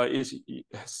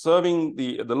serving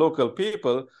the local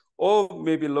people, or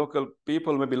maybe local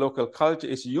people, maybe local culture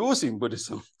is using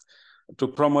Buddhism to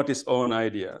promote its own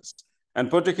ideas. And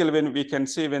particularly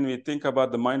when we think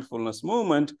about the mindfulness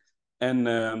movement, and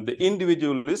the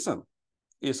individualism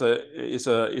is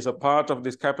a part of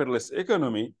this capitalist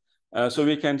economy. So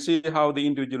we can see how the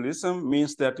individualism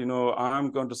means that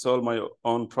I'm going to solve my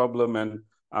own problem, and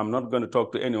I'm not going to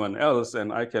talk to anyone else,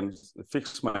 and I can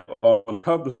fix my own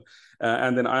problem.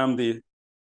 And then I am the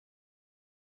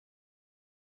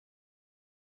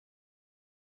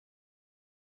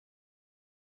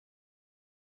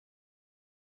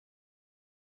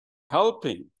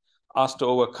helping us to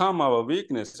overcome our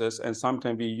weaknesses, and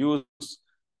sometimes we use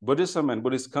Buddhism and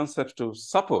Buddhist concepts to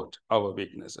support our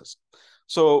weaknesses.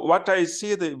 So what I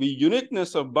see, the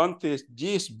uniqueness of Bhante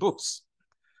G's books,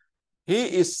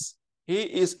 he is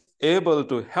able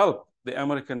to help the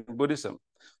American Buddhism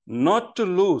not to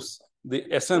lose the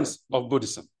essence of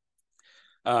Buddhism.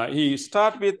 He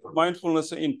started with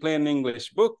mindfulness in plain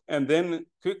English book, and then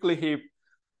quickly he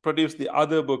produced the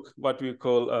other book, what we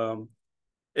call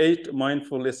 8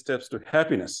 Mindfulness Steps to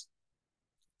Happiness,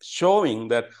 showing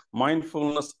that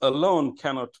mindfulness alone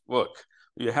cannot work.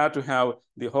 you have to have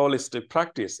the holistic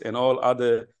practice and all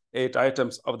other 8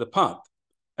 items of the path.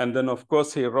 And then, of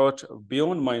course, he wrote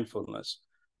Beyond Mindfulness.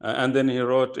 And then he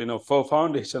wrote, 4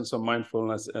 foundations of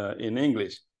mindfulness in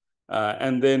English.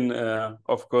 And then,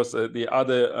 of course,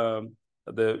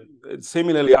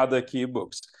 similarly other key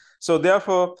books. So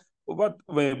therefore, what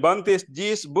Bhante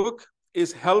G's book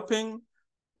is helping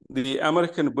the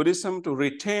American Buddhism to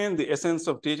retain the essence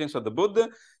of teachings of the Buddha.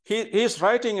 He is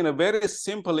writing in a very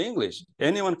simple English.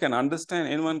 Anyone can understand,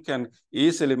 anyone can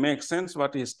easily make sense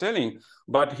what he's telling,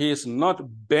 but he is not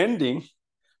bending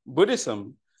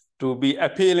Buddhism to be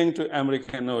appealing to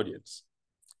American audience.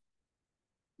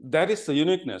 That is the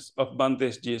uniqueness of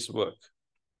Bhante G's work.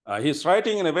 He's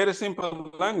writing in a very simple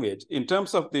language. In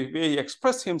terms of the way he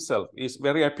expresses himself, is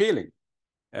very appealing,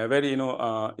 very,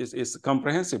 is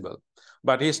comprehensible.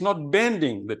 But he's not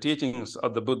bending the teachings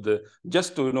of the Buddha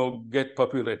just to, get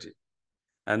popularity.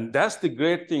 And that's the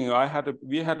great thing.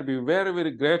 We had to be very,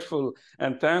 very grateful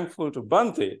and thankful to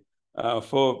Bhante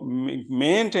for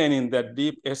maintaining that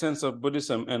deep essence of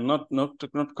Buddhism and not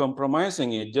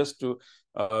compromising it just to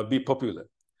be popular.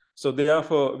 So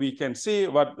therefore, we can see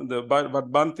what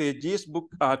Bhante G's book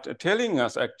are telling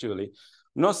us actually,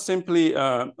 not simply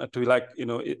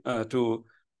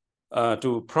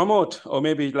to promote or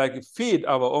maybe like feed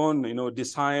our own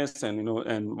desires and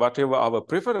and whatever our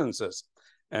preferences.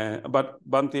 But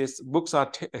Bhante's books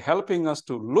are helping us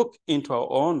to look into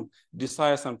our own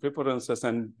desires and preferences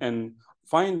and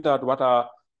find out what are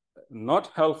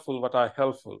not helpful, what are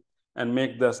helpful, and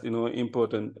make this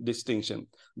important distinction.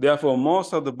 Therefore,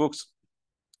 most of the books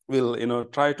will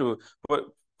try to,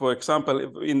 for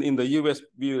example, in the US,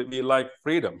 we like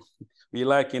freedom. We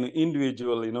like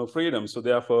individual freedom. So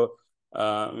therefore,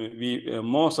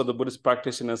 most of the Buddhist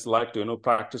practitioners like to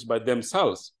practice by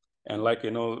themselves and like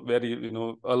very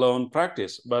alone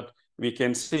practice. But we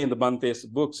can see in the Bhante's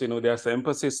books there's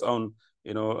emphasis on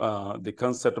the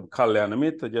concept of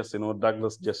Kalyanamitta, just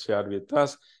Douglas just shared with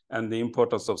us, and the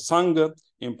importance of Sangha,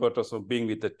 importance of being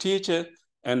with the teacher.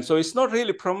 And so it's not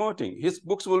really promoting. His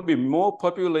books will be more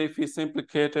popular if he simply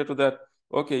cater to that.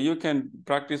 Okay, you can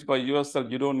practice by yourself.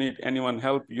 You don't need anyone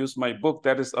help. Use my book.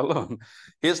 That is alone.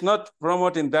 He's not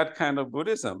promoting that kind of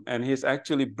Buddhism, and he's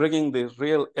actually bringing the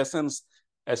real essence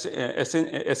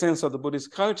of the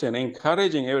Buddhist culture and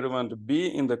encouraging everyone to be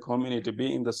in the community,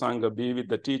 be in the Sangha, be with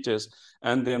the teachers,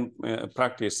 and then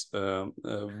practice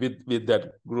with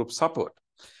that group support.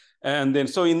 And then,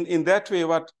 so in that way,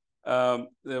 what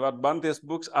Bhante's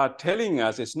books are telling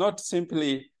us is not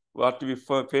simply what we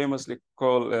famously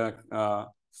call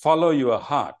follow your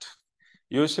heart.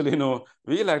 Usually,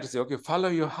 we like to say, okay, follow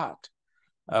your heart.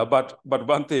 But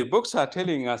Bhante books are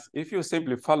telling us, if you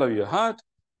simply follow your heart,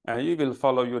 you will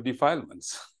follow your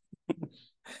defilements.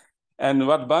 And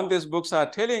what Bhante's books are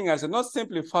telling us is not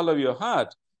simply follow your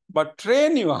heart, but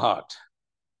train your heart.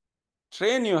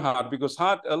 Train your heart, because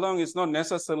heart alone is not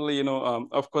necessarily,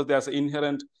 of course, there's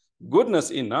inherent goodness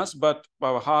in us, but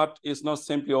our heart is not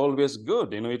simply always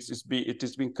good. It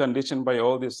is being conditioned by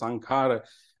all this sankhara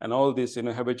and all these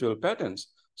habitual patterns.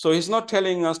 So he's not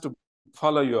telling us to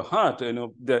follow your heart.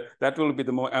 That will be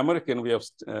the more American way of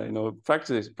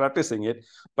practicing it.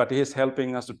 But he is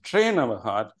helping us to train our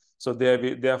heart. So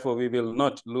therefore, we will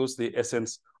not lose the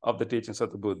essence of the teachings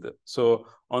of the Buddha. So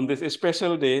on this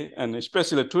special day, and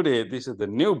especially today, this is the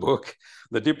new book,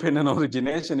 The Dependent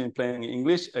Origination in Plain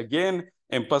English, again,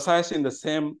 emphasizing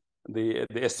the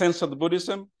essence of the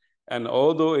Buddhism. And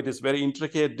although it is very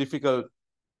intricate, difficult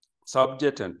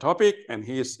subject and topic, and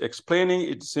he is explaining it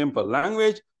in simple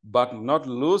language, but not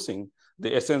losing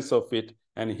the essence of it.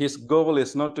 And his goal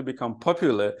is not to become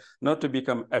popular, not to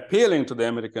become appealing to the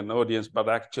American audience, but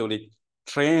actually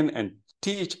train and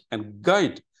teach and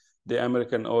guide the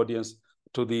American audience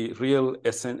to the real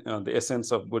essence, the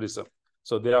essence of Buddhism.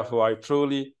 So therefore, I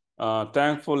truly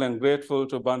thankful and grateful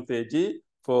to Bhante Ji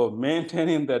for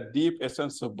maintaining that deep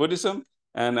essence of Buddhism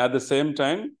and at the same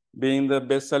time being the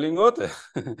best-selling author.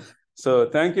 So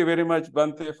thank you very much,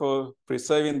 Bhante, for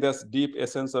preserving this deep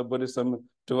essence of Buddhism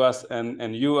to us.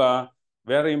 And you are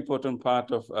very important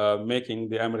part of making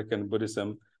the American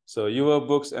Buddhism. So your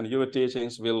books and your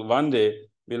teachings will one day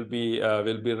will be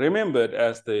remembered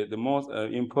as the most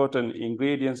important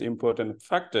ingredients, important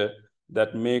factor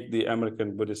that make the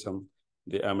American Buddhism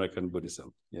the American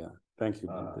Buddhism. Yeah, thank you,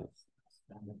 Bhante.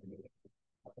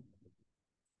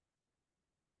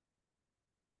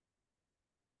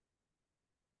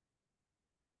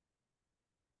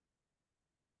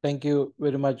 Thank you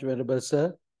very much, Venerable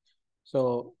Sir.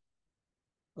 So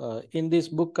in this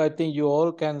book, I think you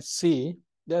all can see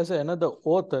there's another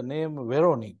author named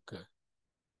Veronique.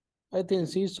 I think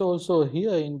she's also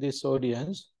here in this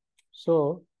audience.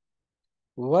 So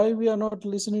why we are not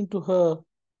listening to her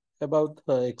about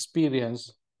her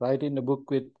experience writing a book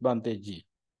with Bhante ji?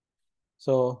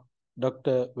 So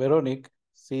Dr. Veronique,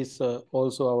 she's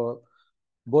also our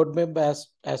board member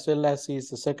as well as she's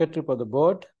the secretary for the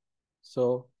board.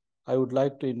 So I would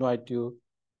like to invite you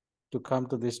to come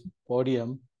to this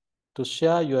podium to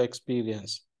share your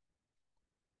experience.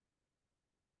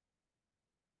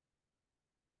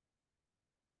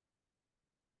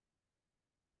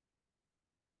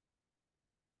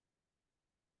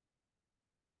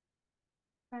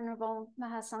 Venerable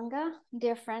Mahasangha,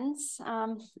 dear friends,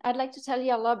 I'd like to tell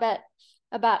you a little bit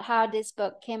about how this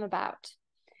book came about.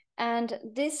 And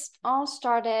this all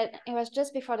started, it was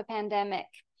just before the pandemic.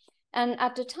 And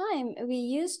at the time, we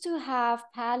used to have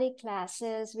Pali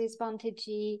classes with Bhante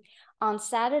ji on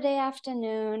Saturday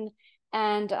afternoon.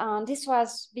 And this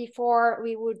was before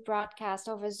we would broadcast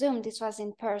over Zoom. This was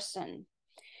in person.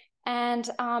 And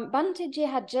Bhante ji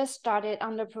had just started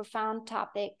on the profound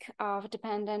topic of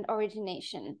dependent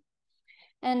origination.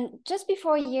 And just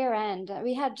before year end,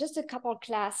 we had just a couple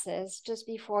classes just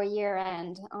before year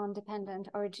end on dependent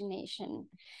origination.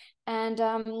 And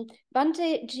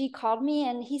Bhante ji called me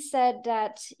and he said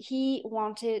that he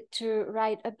wanted to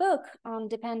write a book on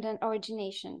dependent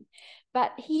origination,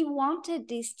 but he wanted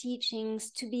these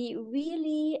teachings to be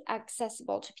really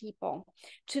accessible to people,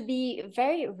 to be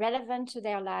very relevant to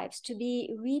their lives, to be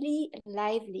really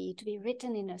lively, to be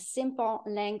written in a simple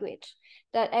language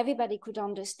that everybody could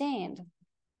understand.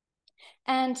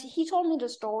 And he told me the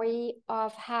story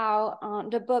of how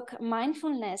the book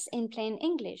Mindfulness in Plain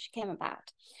English came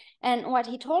about. And what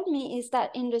he told me is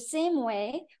that in the same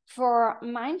way, for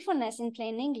Mindfulness in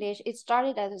Plain English, it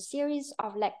started as a series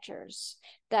of lectures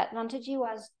that Bhante ji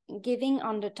was giving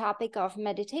on the topic of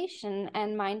meditation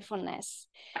and mindfulness.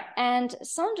 And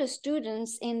some of the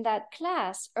students in that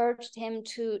class urged him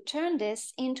to turn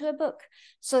this into a book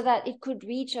so that it could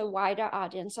reach a wider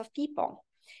audience of people.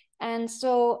 And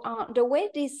so the way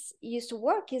this used to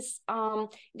work is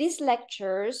these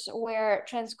lectures were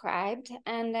transcribed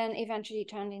and then eventually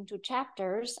turned into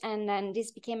chapters. And then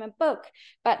this became a book,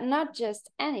 but not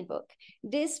just any book.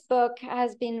 This book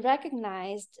has been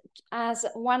recognized as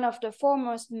one of the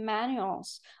foremost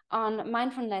manuals on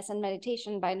mindfulness and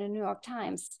meditation by the New York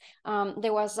Times.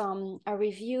 There was a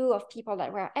review of people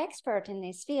that were expert in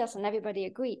these fields, and everybody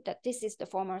agreed that this is the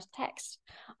foremost text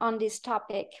on this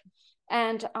topic.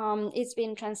 And it's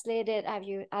been translated,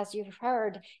 as you've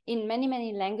heard, in many,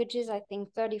 many languages, I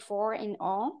think 34 in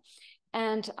all.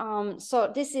 And so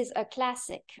this is a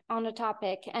classic on the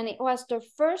topic. And it was the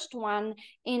first one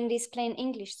in this Plain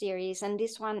English series. And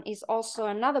this one is also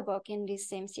another book in this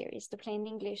same series, the Plain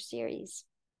English series.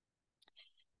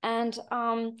 And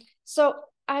so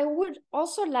I would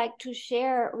also like to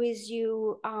share with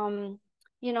you,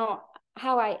 you know,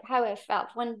 how I felt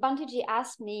when Bhante ji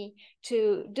asked me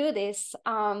to do this.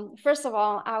 First of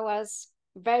all, I was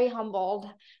very humbled.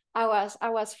 I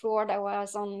was floored. I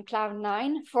was on cloud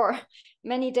 9 for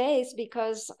many days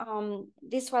because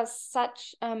this was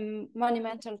such a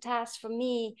monumental task for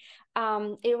me.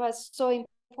 It was so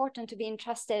important to be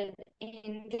interested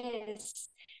in this.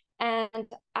 And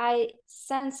I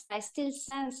still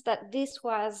sense that this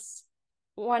was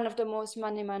one of the most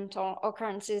monumental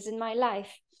occurrences in my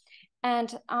life.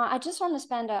 And I just want to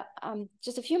spend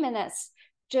just a few minutes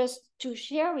just to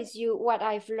share with you what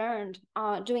I've learned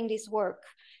doing this work.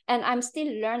 And I'm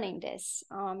still learning this,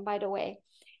 by the way.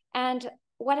 And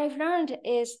what I've learned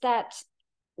is that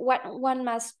what one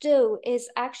must do is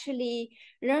actually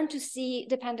learn to see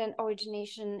dependent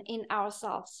origination in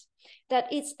ourselves, that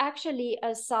it's actually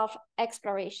a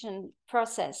self-exploration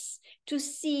process to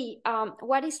see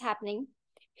what is happening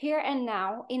here and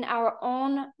now in our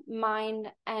own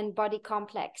mind and body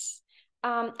complex.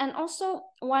 And also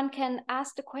one can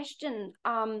ask the question,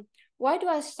 why do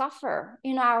I suffer?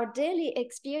 You know, our daily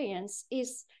experience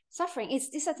is suffering, it's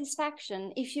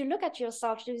dissatisfaction. If you look at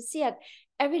yourself, you see at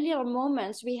every little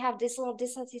moment, we have this little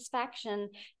dissatisfaction.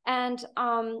 And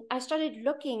I started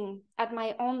looking at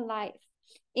my own life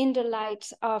in the light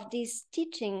of these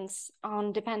teachings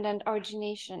on dependent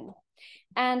origination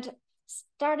and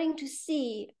starting to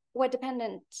see what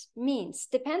dependent means.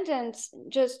 Dependent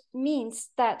just means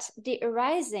that the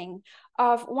arising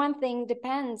of one thing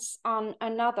depends on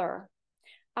another.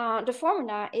 The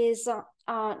formula is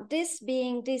this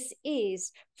being, this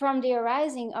is, from the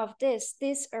arising of this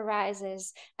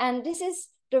arises. And this is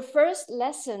the first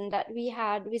lesson that we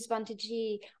had with Bhante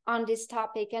Ji on this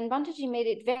topic. And Bhante Ji made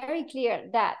it very clear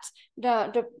that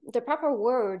the proper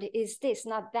word is this,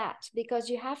 not that, because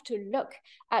you have to look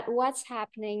at what's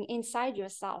happening inside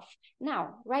yourself.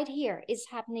 Now, right here is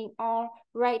happening all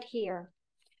right here.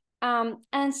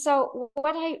 And so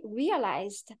what I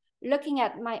realized looking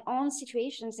at my own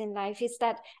situations in life is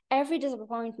that every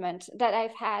disappointment that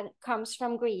I've had comes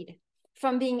from greed,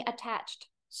 from being attached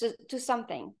to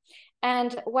something.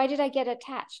 And why did I get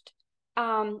attached?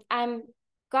 I'm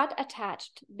got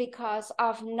attached because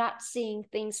of not seeing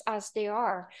things as they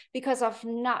are, because of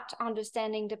not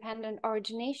understanding dependent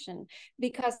origination,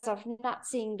 because of not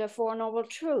seeing the Four Noble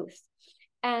Truths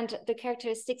and the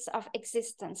characteristics of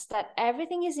existence, that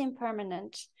everything is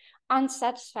impermanent,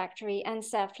 unsatisfactory, and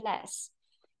selfless.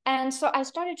 And so I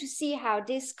started to see how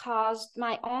this caused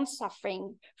my own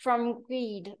suffering from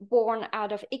greed born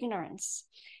out of ignorance.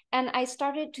 And I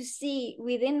started to see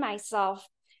within myself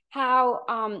how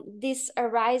this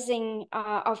arising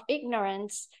of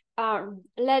ignorance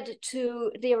led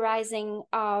to the arising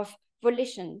of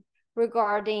volition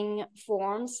regarding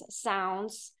forms,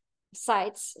 sounds,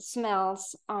 sights,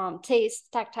 smells, taste,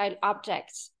 tactile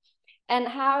objects, and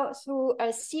how through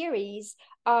a series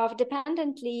of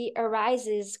dependently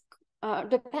arising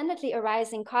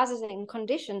causes and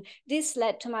condition, this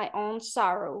led to my own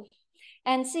sorrow.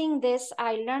 And seeing this,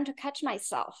 I learned to catch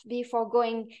myself before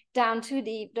going down to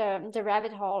the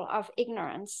rabbit hole of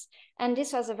ignorance. And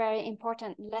this was a very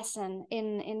important lesson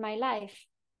in my life.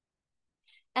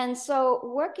 And so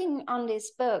working on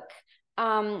this book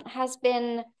has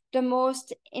been the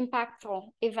most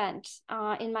impactful event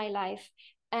in my life.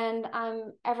 And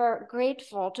I'm ever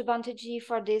grateful to Bhante Ji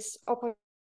for this opportunity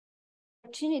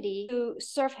to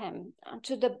serve him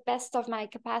to the best of my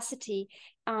capacity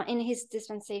in his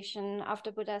dispensation of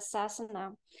the Buddha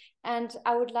Sasana. And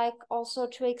I would like also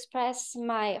to express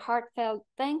my heartfelt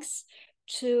thanks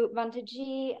to Bhante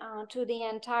Ji, to the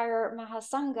entire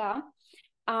Mahasangha,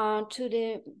 to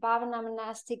the Bhavana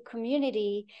monastic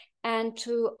community, and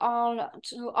to all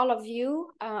of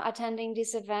you attending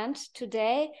this event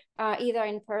today, either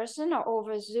in person or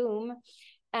over Zoom,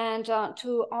 and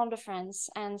to all the friends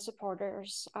and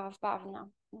supporters of Bhavana.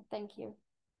 Thank you.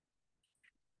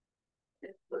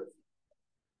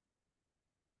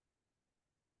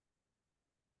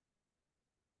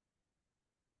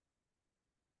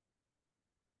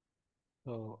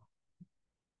 So,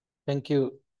 thank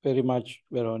you very much,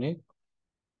 Veronique.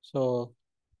 So,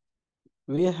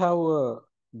 we have a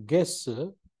guest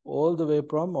all the way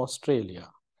from Australia.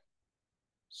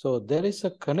 So, there is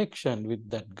a connection with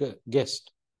that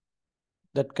guest.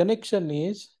 That connection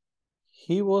is,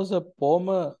 he was a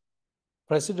former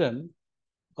president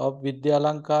of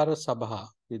Vidyalankara Sabha,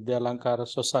 Vidyalankara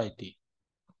Society,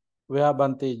 where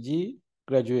Bhante Ji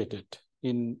graduated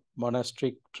in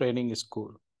monastic training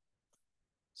school.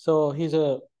 So he's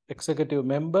an executive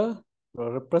member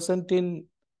representing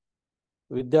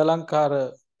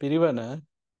Vidyalankara Pirivana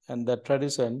and the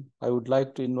tradition. I would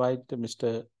like to invite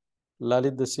Mr.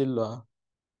 Lalit De Silva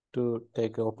to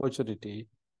take the opportunity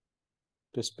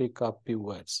to speak a few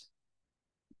words.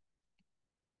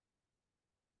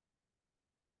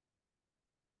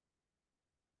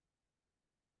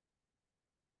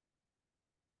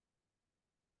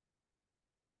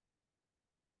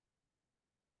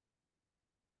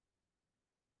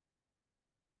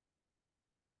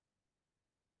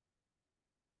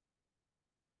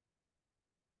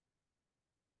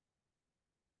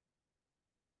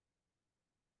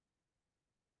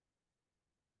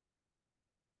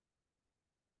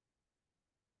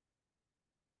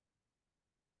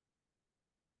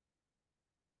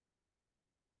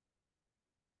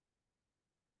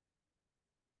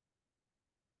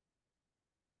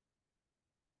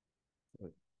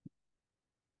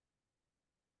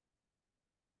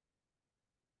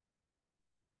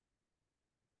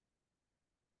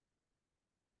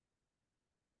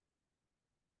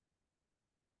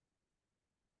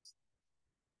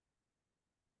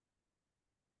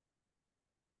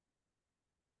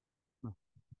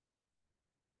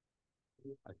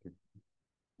 I can.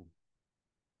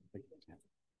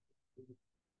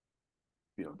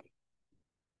 Be okay.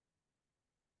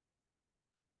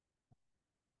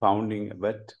 Founding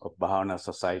abbot of Bhavana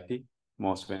Society,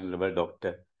 most venerable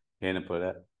Dr.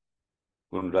 Henapura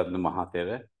Gunradna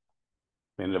Mahathera,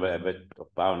 venerable abbot of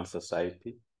Bhavana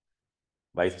Society,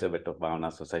 vice abbot of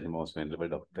Bhavana Society, most venerable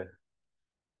Dr.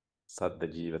 Saddha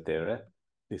Jivatera,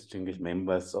 distinguished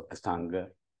members of the Sangha,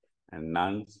 and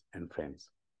nuns and friends.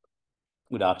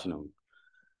 Good afternoon.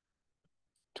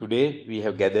 Today we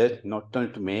have gathered not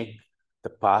only to make the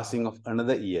passing of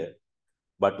another year,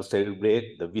 but to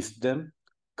celebrate the wisdom,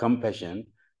 compassion,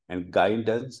 and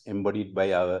guidance embodied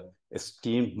by our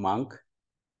esteemed monk,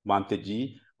 Bhante Ji,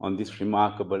 on this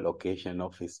remarkable occasion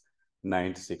of his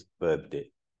 96th birthday.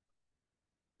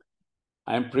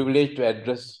 I am privileged to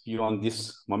address you on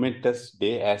this momentous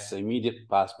day as immediate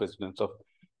past president of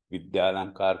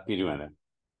Vidyalankar Piruvana.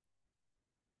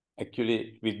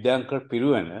 Actually, Vidyalankar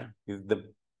Piruvana is the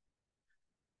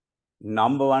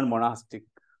 #1 monastic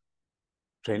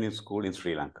training school in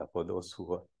Sri Lanka, for those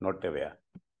who are not aware.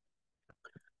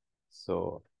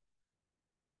 So,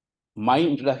 my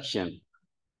introduction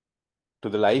to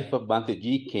the life of Bhante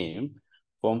Ji came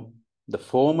from the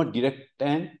former director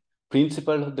and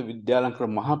principal of the Vidyalankara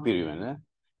Mahapirivana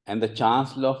and the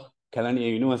chancellor of Kelaniya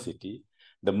University,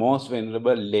 the most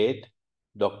venerable late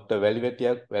Dr.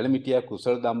 Velamitiya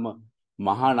Kusaladhamma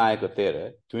Mahanayaka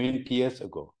Thera 20 years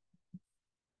ago.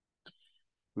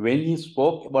 When he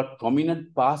spoke about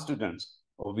prominent past students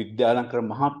of Vidyalankara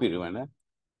Mahapirivana,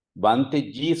 Bhante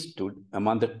Ji stood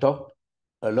among the top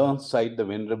alongside the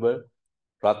venerable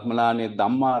Ratmalane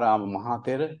Dhammarama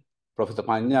Mahathera, Professor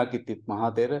Panyakithith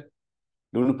Mahathera,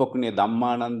 Lunupokune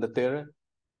Dhammananda Thera,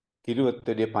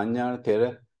 Kiruvattadiya Panyana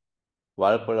Thera,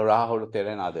 Valpala Rahula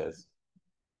Thera, and others.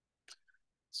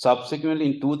 Subsequently,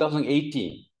 in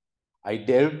 2018, I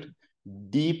delved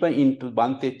deeper into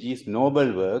Bhante Ji's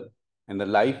noble work and the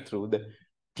life through the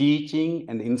teaching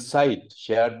and insight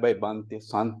shared by Bhante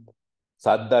Sant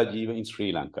Saddha Jiva in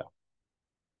Sri Lanka.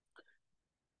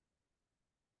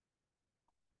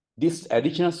 This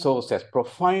additional source has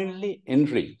profoundly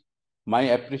enriched my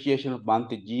appreciation of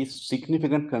Bhante Ji's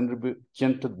significant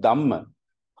contribution to Dhamma,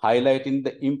 highlighting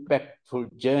the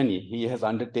impactful journey he has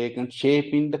undertaken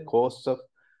shaping the course of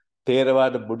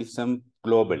Theravada Buddhism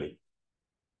globally.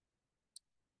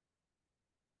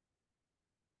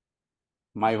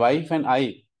 My wife and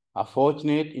I are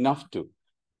fortunate enough to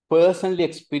personally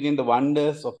experience the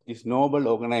wonders of this noble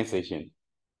organization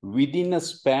within a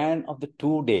span of the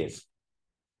 2 days.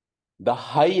 The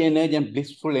high energy and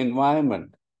blissful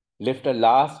environment left a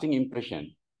lasting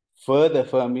impression, further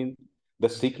affirming the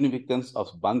significance of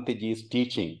Bhante Ji's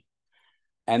teaching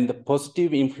and the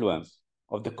positive influence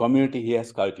of the community he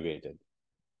has cultivated.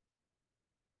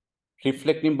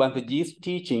 Reflecting Bhante Ji's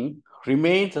teaching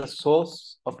remains a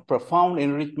source of profound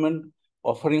enrichment,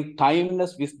 offering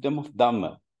timeless wisdom of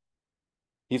Dhamma.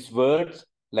 His words,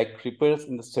 like ripples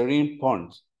in the serene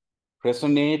ponds,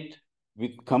 resonate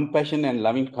with compassion and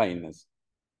loving kindness,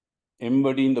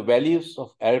 embodying the values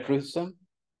of altruism,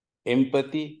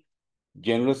 empathy,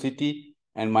 generosity,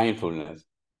 and mindfulness.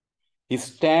 He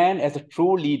stands as a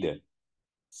true leader,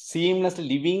 seamlessly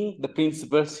living the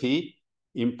principles he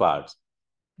imparts.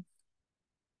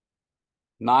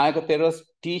 Nayaka Thera's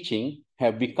teaching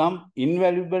have become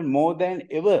invaluable more than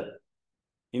ever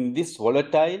in this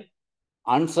volatile,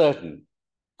 uncertain,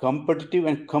 competitive,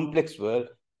 and complex world,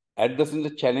 addressing the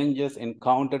challenges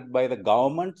encountered by the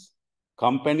governments,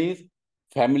 companies,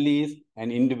 families,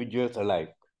 and individuals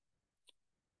alike.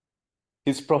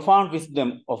 His profound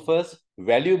wisdom offers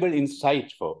valuable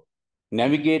insight for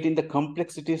navigating the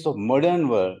complexities of modern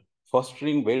world,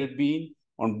 fostering well-being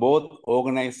on both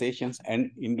organizations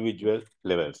and individual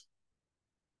levels.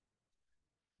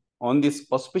 On this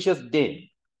auspicious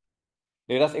day,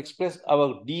 let us express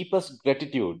our deepest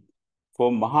gratitude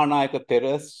for Mahanayaka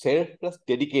Thera's selfless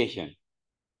dedication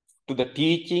to the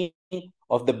teaching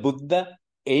of the Buddha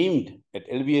aimed at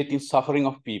alleviating suffering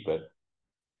of people.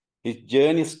 His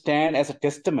journey stands as a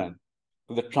testament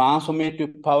to the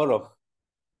transformative power of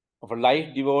a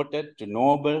life devoted to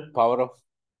noble power of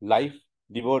life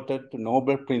devoted to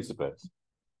noble principles.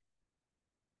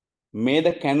 May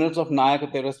the candles of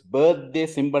Nayaka Thera's birthday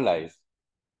symbolize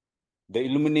the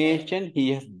illumination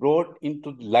he has brought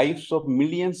into the lives of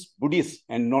millions Buddhists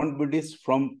and non-Buddhists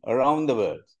from around the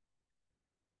world.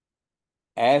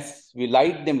 As we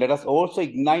light them, let us also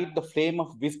ignite the flame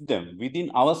of wisdom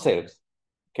within ourselves,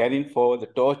 carrying forward the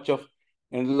torch of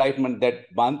enlightenment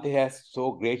that Bhante has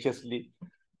so graciously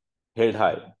held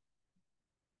high.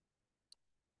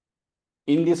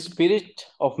 In the spirit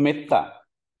of metta,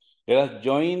 let us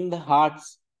join the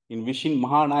hearts in wishing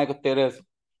Mahanayaka Thera's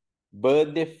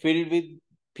birthday filled with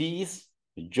peace,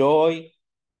 joy,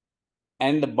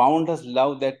 and the boundless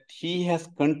love that he has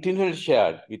continually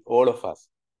shared with all of us.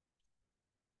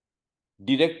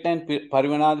 Director and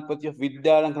Parivanadipati of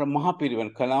Vidyalankara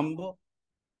Mahapirivan, Colombo,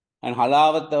 and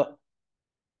Halavata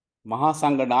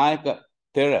Mahasangha Nayaka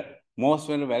Thera, most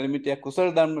venerable Velamitiya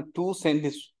Kusaladhamma too sent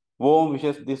his warm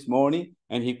wishes this morning,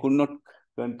 and he could not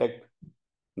contact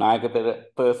Nayaka Thera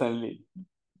personally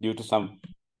due to some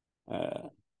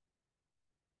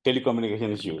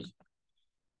telecommunication issues.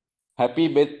 Happy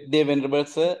birthday, Venerable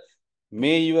Sir.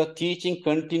 May your teaching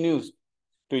continues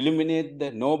to illuminate the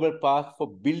noble path for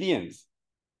billions,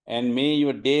 and may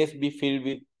your days be filled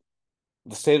with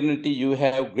the serenity you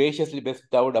have graciously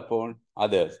bestowed upon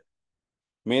others.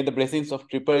 May the blessings of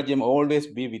Triple Gem always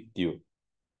be with you.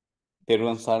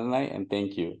 Teruvan Saranai, and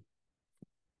thank you.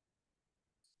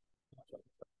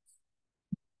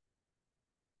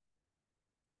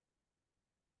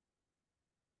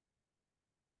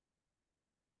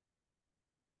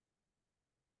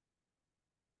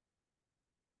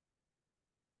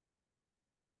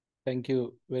 Thank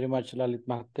you very much, Lalit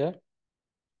Mahathir.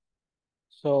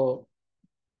 So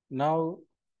now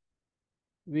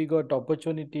we got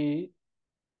opportunity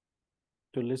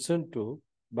to listen to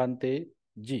Bhante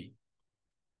ji.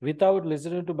 Without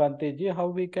listening to Bhante ji, how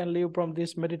we can live from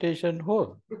this meditation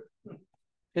hall?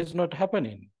 It's not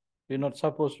happening. We're not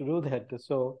supposed to do that.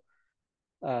 So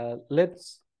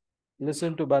let's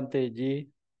listen to Bhante ji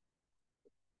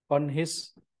on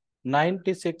his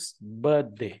 96th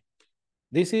birthday.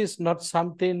 This is not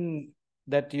something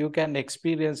that you can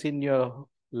experience in your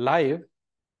life.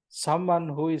 Someone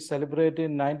who is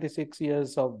celebrating 96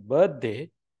 years of birthday,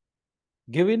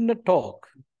 giving a talk.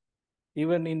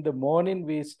 Even in the morning,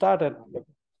 we started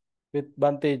with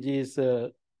Bhante ji's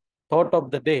thought of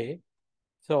the day.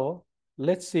 So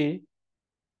let's see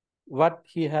what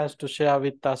he has to share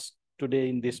with us today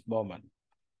in this moment.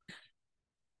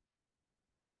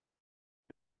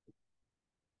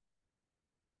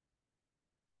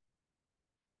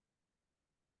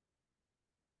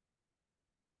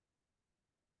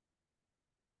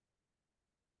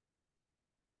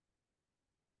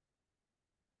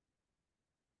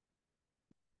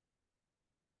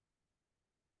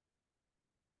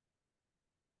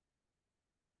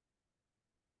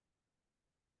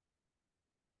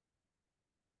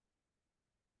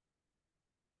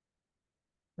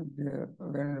 Dear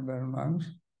venerable monks,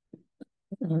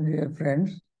 dear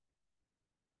friends,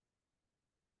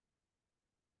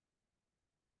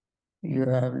 you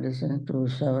have listened to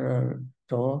several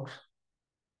talks.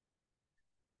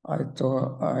 I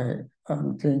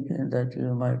am thinking that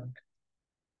you might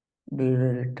be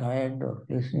very tired of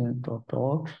listening to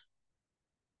talks,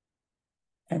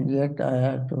 and yet I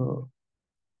have to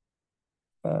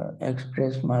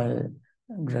express my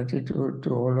gratitude to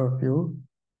all of you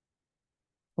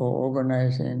for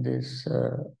organizing this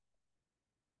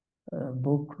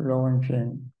book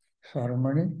launching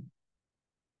ceremony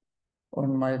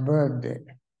on my birthday.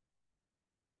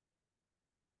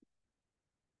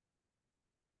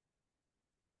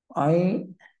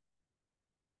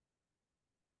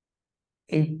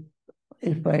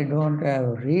 If I don't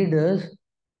have readers,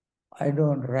 I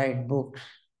don't write books.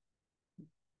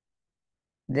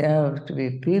 There have to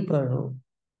be people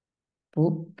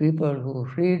who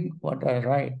read what I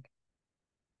write.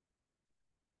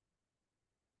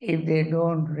 If they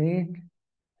don't read,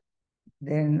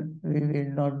 then we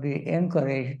will not be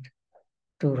encouraged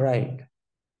to write.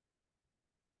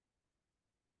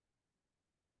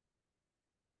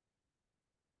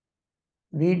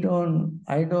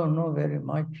 I don't know very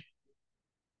much,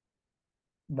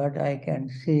 but I can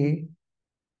see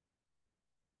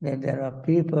that there are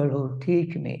people who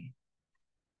teach me.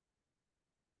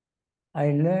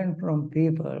 I learn from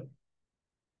people.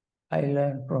 I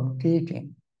learn from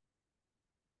teaching.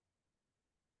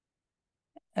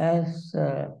 As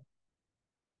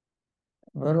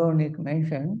Veronique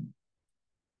mentioned,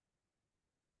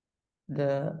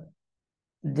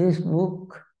 this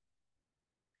book,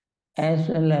 as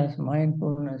well as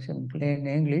Mindfulness in Plain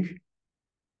English,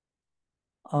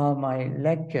 are my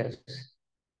lectures.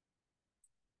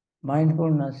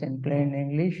 Mindfulness in Plain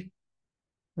English,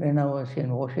 when I was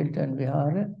in Washington,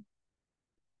 Vihara,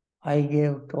 I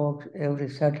gave talks every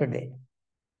Saturday.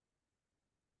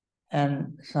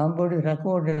 And somebody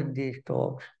recorded these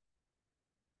talks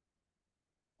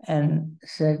and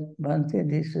said, Bhante,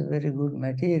 this is very good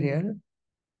material.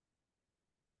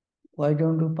 Why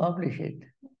don't you publish it?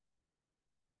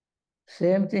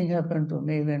 Same thing happened to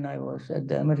me when I was at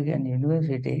the American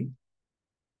University.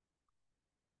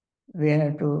 We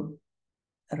had to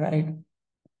write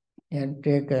and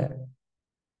take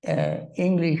a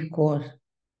English course.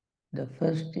 The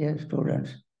first year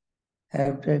students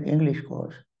have to take English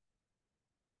course.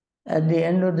 At the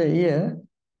end of the year,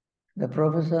 the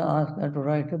professor asked her to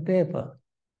write a paper.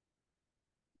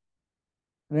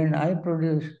 When I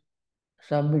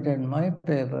submitted my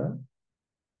paper,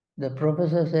 the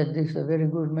professor said, this is a very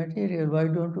good material, why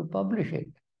don't you publish it?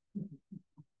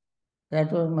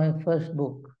 That was my first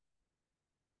book.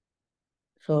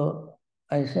 So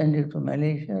I sent it to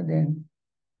Malaysia, then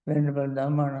Venerable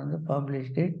Dhammananda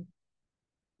published it.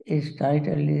 Its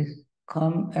title is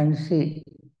Come and See.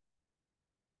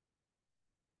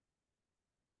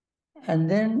 And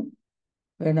then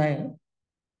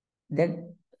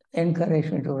that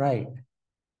encouraged me to write.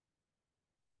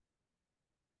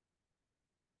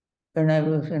 When I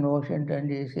was in Washington,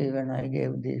 D.C., when I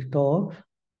gave these talks,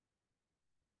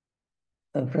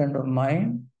 a friend of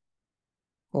mine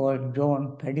called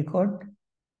John Petticoat,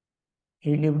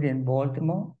 he lived in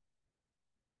Baltimore.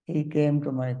 He came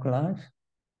to my class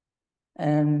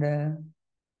and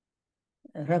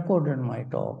recorded my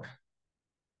talks.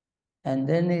 And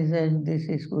then he said, this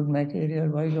is good material,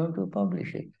 why don't you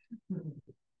publish it?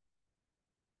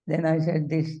 Then I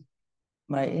said,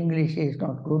 my English is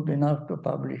not good enough to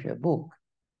publish a book.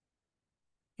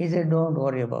 He said, don't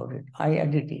worry about it, I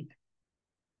edit it.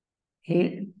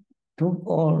 He took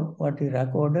all what he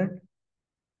recorded,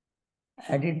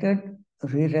 edited,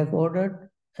 re-recorded,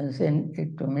 and sent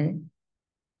it to me.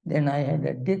 Then I had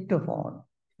a dictaphone.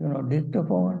 You know,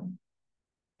 dictaphone?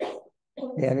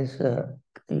 There is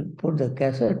you put the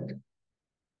cassette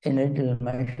in a little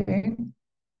machine.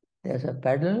 There's a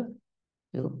pedal.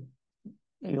 You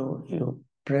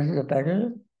press the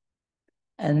pedal,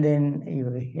 and then you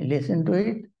listen to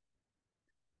it,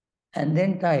 and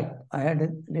then type. I had a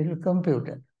little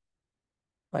computer.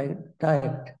 I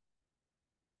typed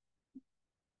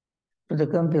to the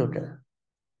computer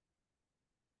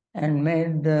and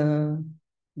made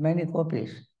many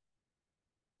copies.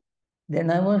 Then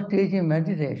I was teaching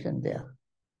meditation there.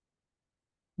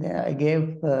 Then I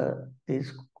gave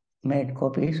these made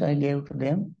copies, I gave to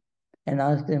them and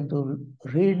asked them to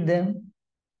read them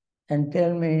and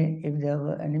tell me if there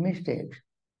were any mistakes.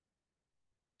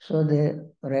 So they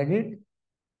read it,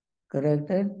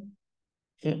 corrected,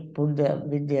 put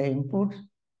with their inputs,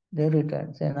 they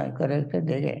returned. Then I corrected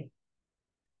again.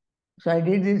 So I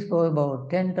did this for about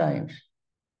 10 times.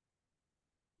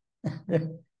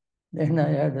 Then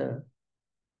I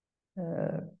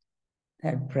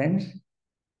had friends,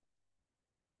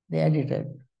 they edited.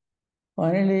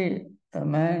 Finally, a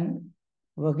man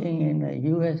working in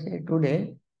USA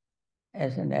Today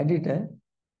as an editor,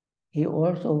 he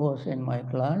also was in my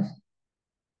class.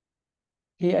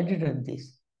 He edited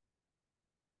this.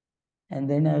 And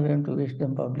then I went to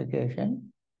Wisdom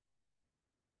Publication.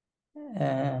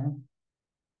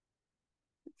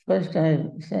 First I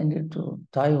sent it to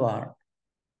Taiwan.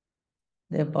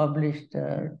 They published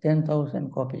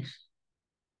 10,000 copies,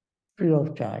 free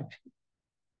of charge.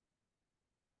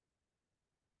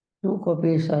 One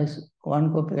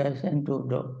copy I sent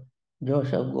to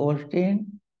Joseph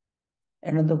Goldstein,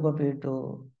 another copy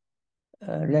to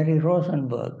Larry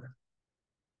Rosenberg.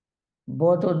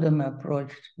 Both of them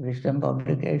approached Wisdom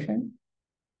Publication,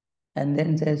 and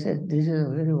then they said, this is a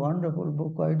very wonderful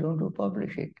book, why don't you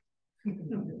publish it?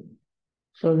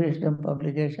 So Wisdom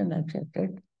Publication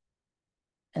accepted,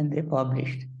 and they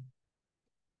published.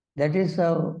 That is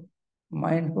how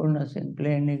mindfulness in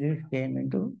plain English came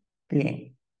into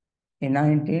being in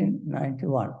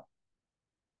 1991.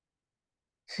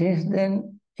 Since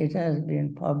then, it has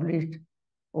been published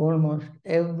almost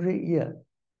every year,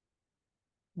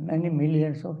 many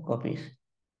millions of copies.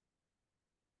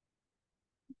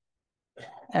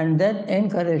 And that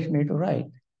encouraged me to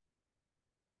write.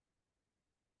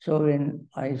 So when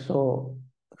I saw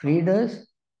readers,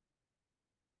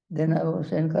 then I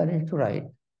was encouraged to write.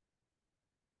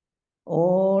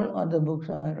 All other books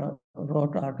I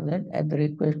wrote after that at the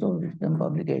request of Wisdom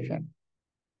Publication.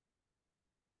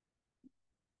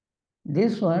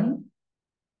 This one,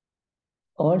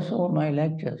 also my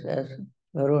lectures, as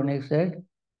Veronica said,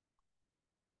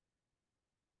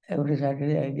 every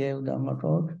Saturday I gave Dhamma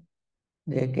talk.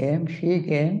 They came,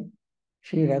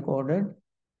 she recorded,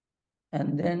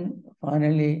 and then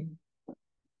finally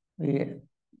we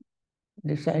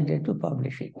decided to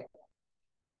publish it.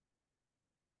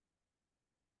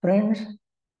 Friends,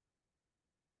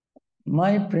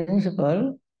 my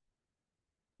principle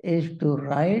is to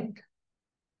write,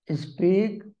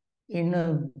 speak in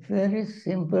a very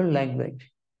simple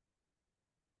language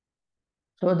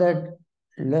so that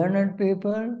learned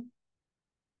people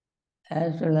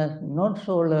as well as not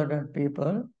so learned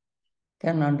people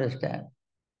can understand.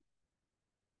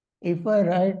 If I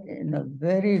write in a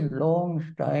very long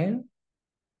style,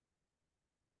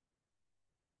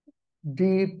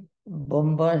 deep,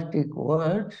 bombastic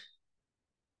words,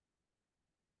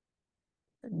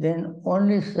 then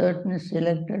only certain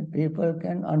selected people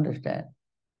can understand.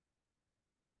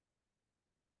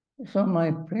 So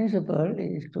my principle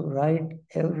is to write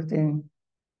everything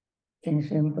in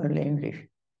simple English.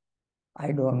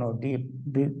 I don't know deep,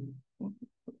 big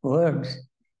words.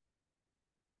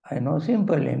 I know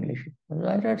simple English. So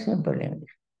I write simple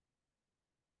English.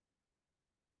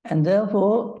 And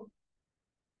therefore,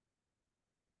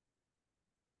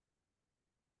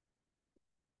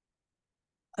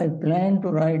 I plan to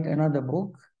write another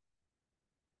book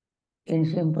in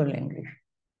simple English.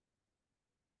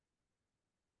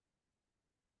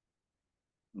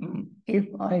 If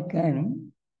I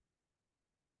can,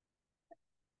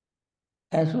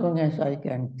 as long as I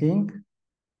can think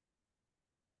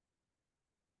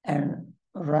and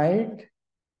write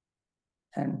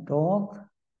and talk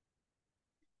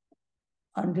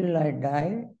until I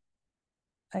die,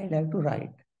 I like to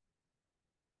write.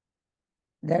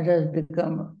 That has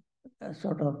become a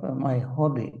sort of my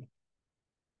hobby.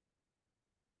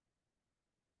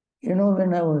 You know,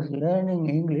 when I was learning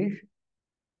English,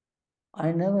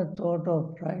 I never thought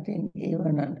of writing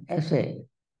even an essay.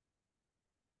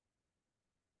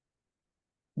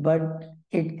 But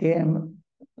it came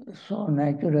so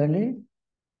naturally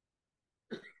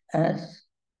as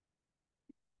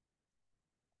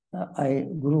I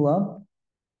grew up,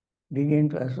 began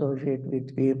to associate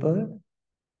with people,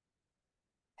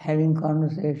 having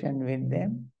conversation with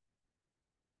them,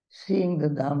 seeing the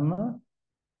Dhamma,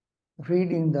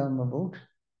 reading Dhamma books,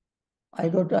 I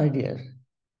got ideas.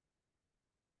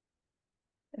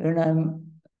 When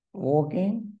I'm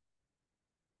walking,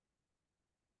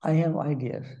 I have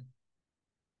ideas.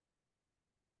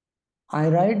 I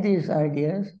write these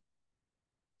ideas.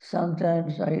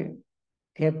 Sometimes I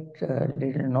kept a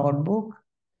little notebook.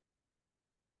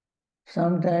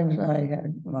 Sometimes I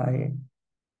had my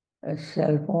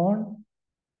cell phone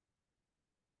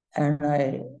and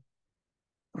I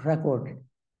recorded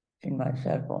in my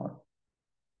cell phone.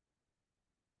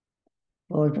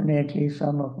 Fortunately,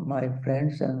 some of my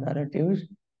friends and relatives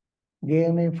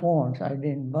gave me phones. I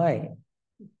didn't buy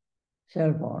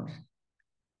cell phones.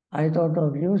 I thought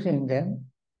of using them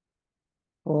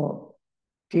for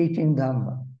teaching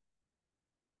Dhamma.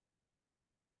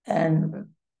 And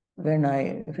when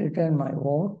I return my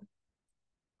work,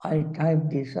 I type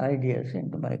these ideas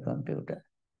into my computer.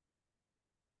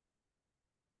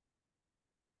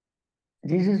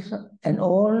 This is and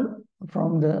all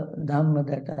from the Dhamma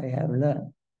that I have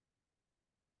learned.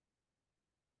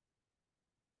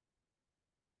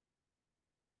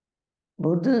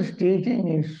 Buddha's teaching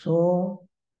is so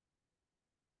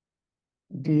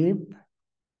deep,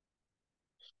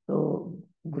 so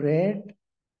great.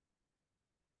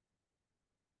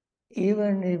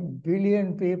 Even if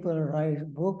billion people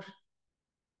write books,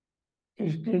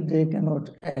 still they cannot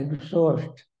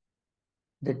exhaust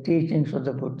the teachings of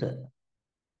the Buddha.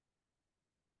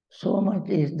 So much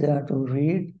is there to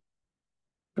read,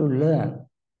 to learn.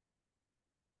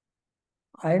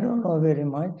 I don't know very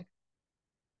much.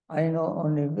 I know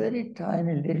only very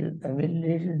tiny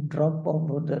little drop of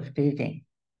Buddha's teaching.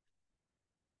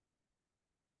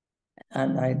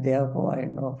 And therefore I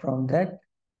know from that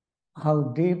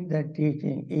how deep that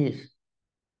teaching is.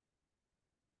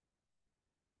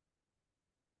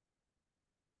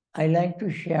 I like to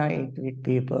share it with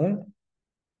people.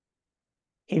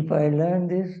 If I learn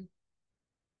this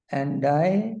and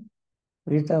die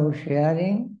without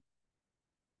sharing,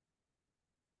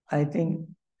 I think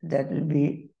that will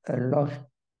be a loss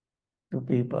to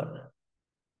people.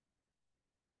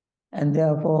 And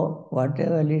therefore,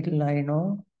 whatever little I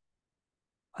know,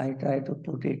 I try to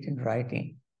put it in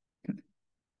writing.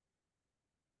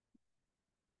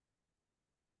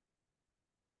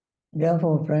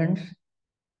 Therefore, friends,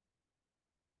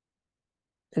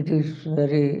 it's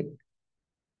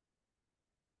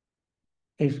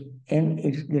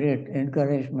great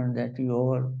encouragement that you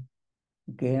all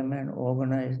came and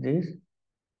organized this.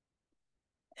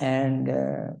 And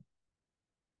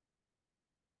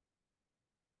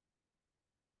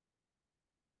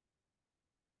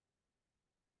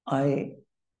I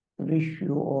wish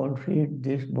you all read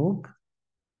this book.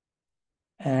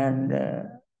 And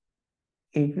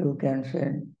if you can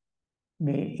send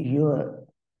me your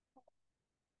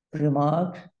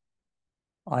remarks,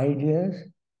 ideas,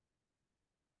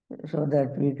 so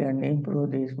that we can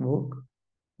improve this book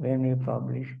when we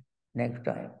publish next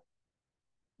time.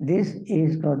 This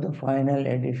is not the final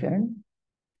edition.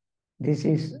 This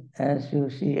is, as you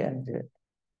see at the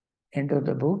end of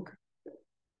the book,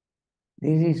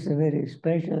 this is a very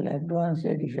special advanced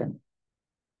edition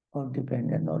of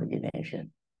Dependent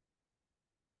Origination.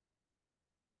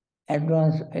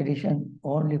 Advanced edition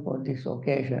only for this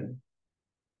occasion.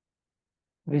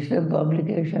 Wisdom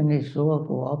Publication is so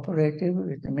cooperative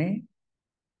with me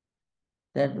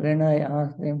that when I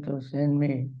ask them to send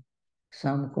me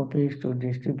some copies to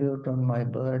distribute on my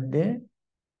birthday,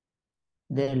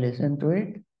 they listen to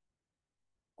it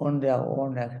on their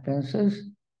own expenses.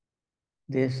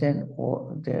 They send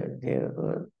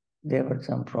their there were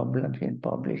some problems in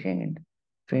publishing in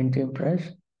printing press,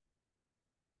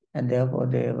 and therefore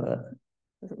they were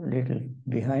a little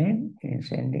behind in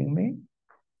sending me.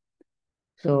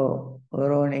 So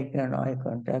Veronica and I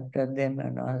contacted them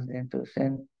and asked them to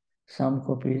send some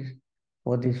copies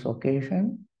for this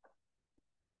occasion.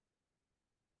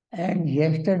 And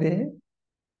yesterday,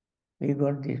 we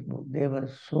got this book. They were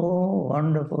so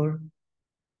wonderful.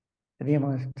 We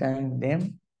must thank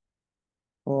them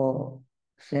for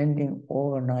sending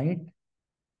overnight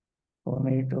for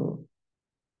me to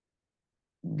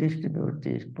distribute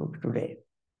this book today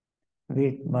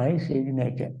with my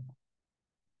signature.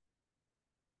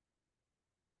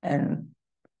 And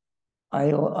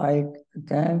I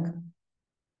thank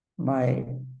my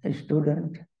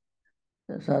student,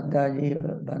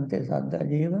 Bhante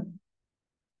Saddajiva,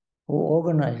 who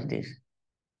organized this.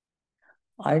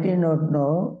 I did not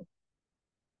know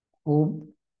who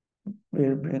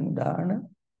will bring dana,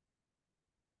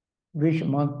 which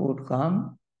monk would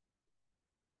come,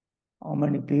 how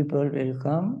many people will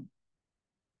come,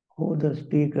 who the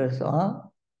speakers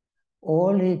are.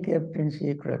 All he kept in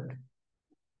secret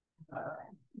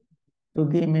to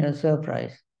give me a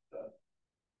surprise.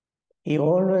 He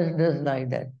always does like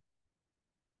that.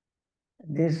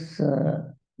 This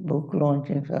book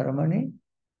launching ceremony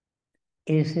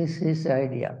is his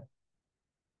idea.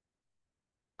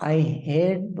 I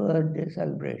hate birthday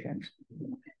celebrations.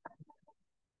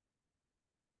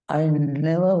 I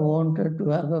never wanted to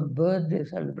have a birthday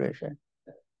celebration.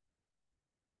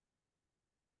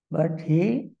 But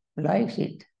he likes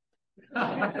it.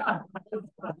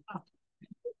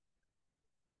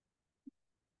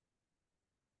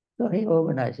 So he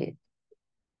organized it.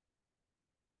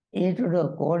 Instead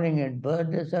of calling it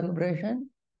birthday celebration,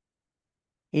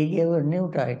 he gave a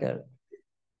new title,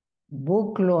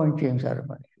 book launching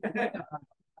ceremony.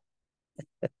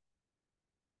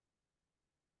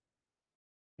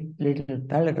 Little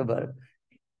palatable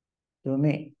to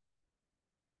me.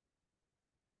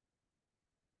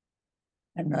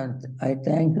 And I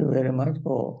thank you very much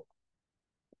for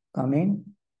coming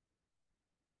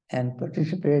and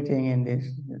participating in this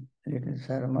little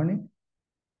ceremony.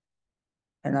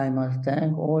 And I must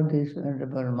thank all these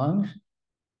venerable monks.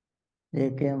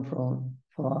 They came from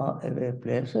far away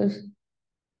places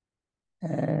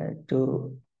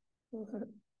to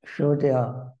show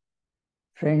their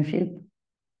friendship,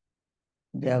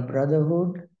 their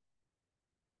brotherhood,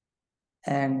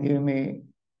 and give me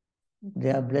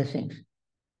their blessings.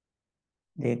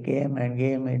 They came and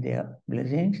gave me their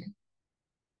blessings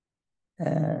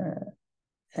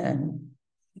and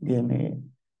gave me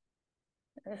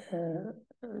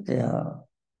their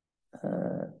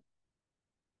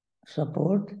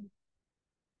support.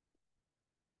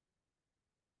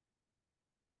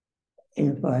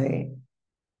 If I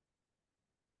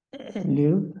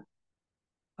live,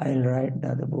 I'll write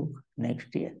another book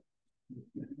next year.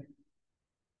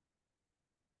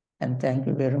 And thank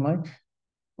you very much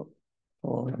for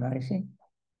organizing.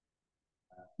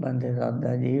 Bhante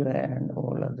Saddajiva and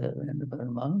all other venerable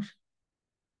monks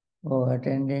for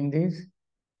attending this.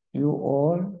 You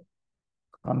all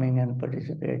coming and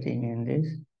participating in this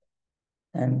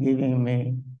and giving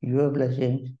me your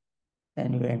blessings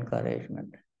and your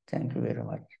encouragement. Thank you very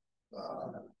much.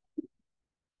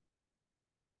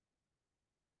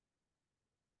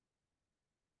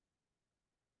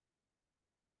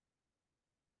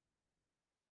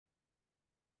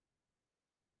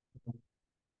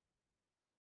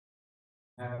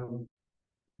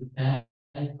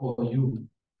 Thank for you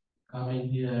coming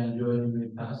here and joining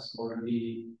with us.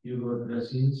 Already you got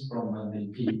blessings from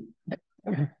Bhante.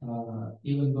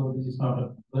 Even though this is not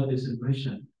a birthday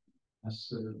celebration,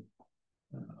 as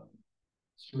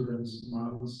students,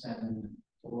 monks, and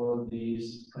all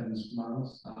these friends,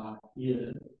 monks are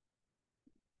here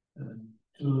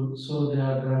to show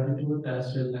their gratitude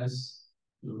as well as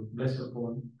to bless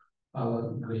upon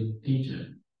our great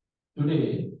teacher.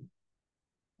 Today,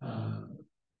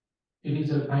 it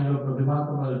is a kind of a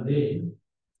remarkable day.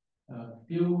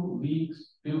 Few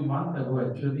months ago,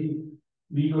 actually,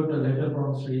 we got a letter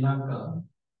from Sri Lanka.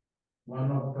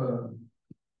 One of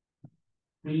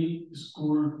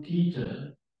preschool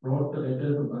teacher wrote a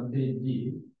letter to Bhante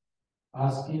Ji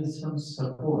asking some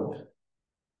support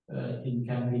in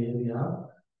Kandy area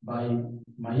by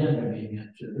Mayangadeni,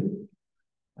 actually,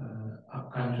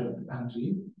 upcountry of the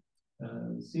country.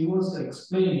 She was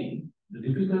explaining the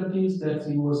difficulties that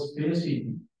she was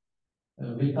facing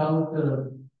without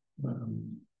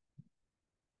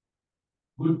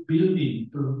good building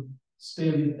to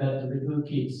stay with that little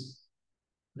kids,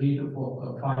 3 to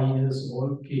 4, 5 years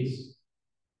old kids.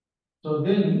 So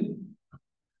then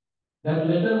That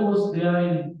letter was there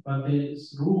in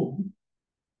Bhante's room.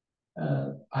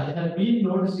 I had been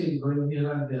noticing going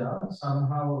here and there.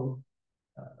 Somehow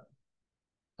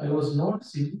I was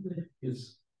noticing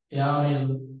his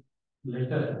airmail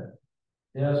letter.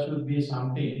 There should be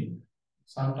something.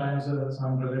 Sometimes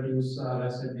some relatives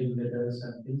are sending letters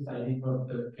and things. I did not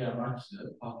care much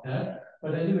of that.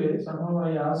 But anyway, somehow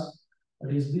I asked,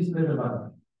 what is this letter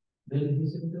about? Then he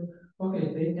said,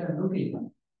 okay, they can look it.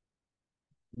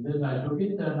 Then I took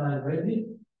it and I read it.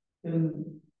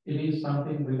 Then it is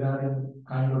something regarding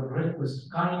kind of request,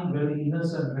 very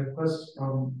innocent request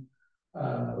from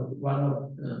one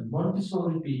of the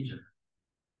Montessori teacher.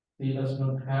 He does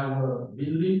not have a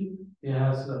building. He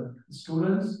has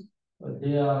students.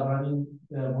 They are running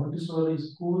their Montessori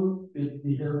school with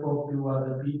the help of few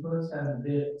other people, and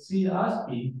she asked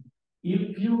me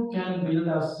if you can build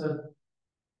us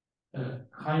a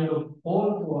kind of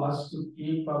hall for us to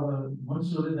keep our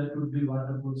Montessori, that would be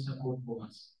wonderful support for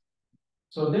us.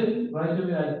 So then right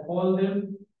away I called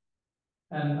them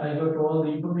and I got all the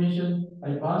information.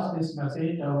 I passed this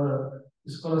message, our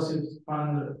scholarship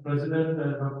fund president,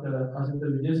 Dr. Asita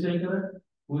Vijaysekara,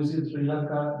 who is in Sri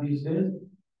Lanka these days.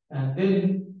 And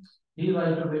then he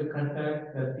right away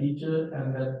contact the teacher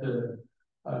and that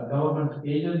government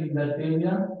agent in that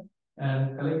area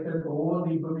and collected all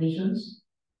the informations.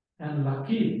 And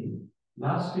luckily,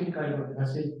 last week I got a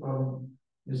message from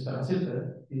Mr.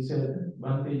 Asita. He said,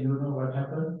 Bhante, you know what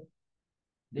happened?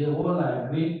 They all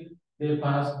agreed, they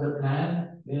passed the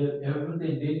plan,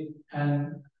 everything did,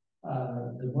 and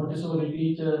the Montessori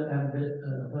teacher and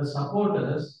her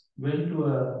supporters went to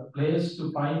a place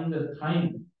to find the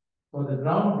time for the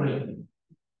groundbreaking.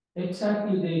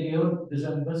 Exactly, they gave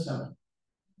December 7th.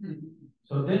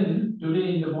 So then,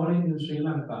 today in the morning in Sri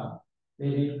Lanka, they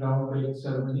did groundbreaking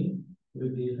ceremony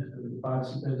with the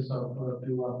participants of a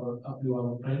few of our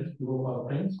friends, two of our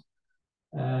friends.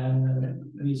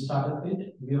 And we started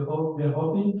it. We're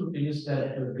hoping to finish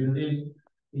that building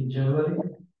in January.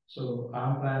 So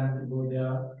I'm planning to go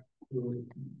there to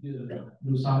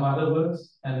do some other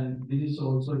works, and this is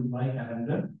also in my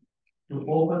calendar to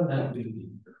open that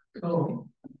building. So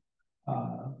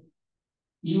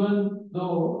even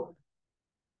though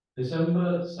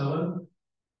December 7th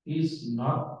is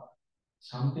not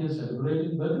something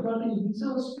celebrated, but it's a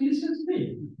auspicious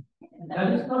day.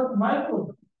 That is not my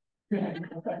problem.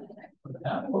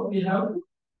 Therefore, we have to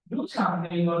do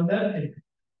something on that day.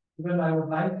 Even I would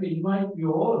like to invite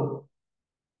you all,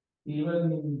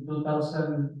 even in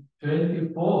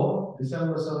 2024,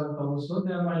 December 7th also,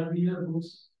 there might be a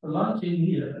books launch in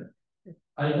here.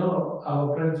 I know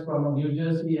our friends from New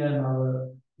Jersey and our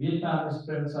Vietnamese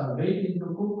friends are waiting to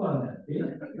cook on that day.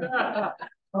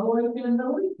 How I can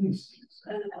avoid these things?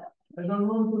 I don't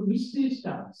want to miss these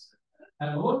chances.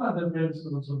 And all other friends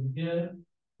also here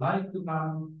like to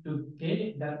come to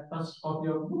take that first copy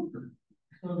of book.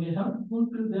 So we have to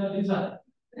fulfill their desire.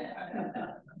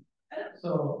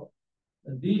 So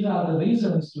these are the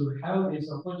reasons to have this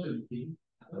opportunity.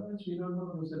 Otherwise, we don't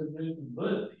want to celebrate the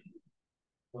birthday.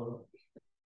 So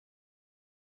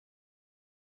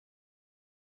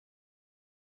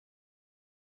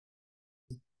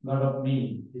lot of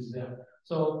meaning is there.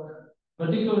 So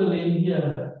particularly in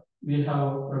here, we have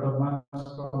a lot of monks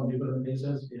from different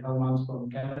places. We have monks from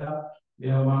Canada. We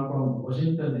have one from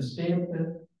Washington State,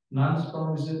 nuns from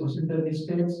Washington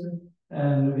States,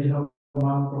 and we have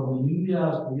one from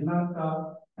India, Sri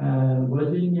Lanka, and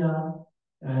Virginia,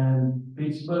 and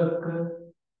Pittsburgh.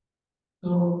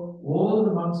 So all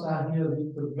the monks are here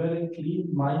with a very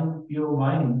clean mind, pure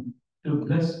mind, to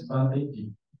bless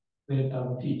Bhante, great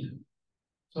our teacher.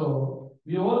 So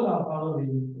we all are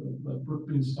following the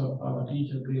footprints of our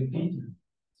teacher, great teacher.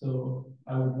 So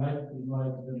I would like to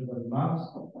invite everybody monks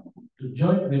to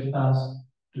join with us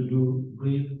to do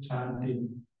brief chanting,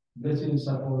 blessings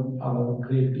upon our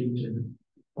great teacher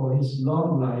for his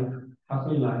long life,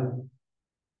 happy life,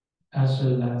 as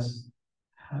well as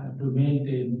to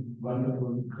maintain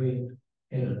wonderful, great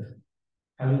health.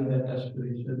 Having that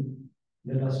aspiration,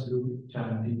 let us do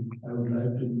chanting. I would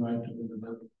like to invite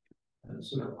everybody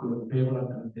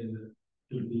Bhavana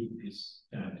to lead this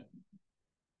chanting.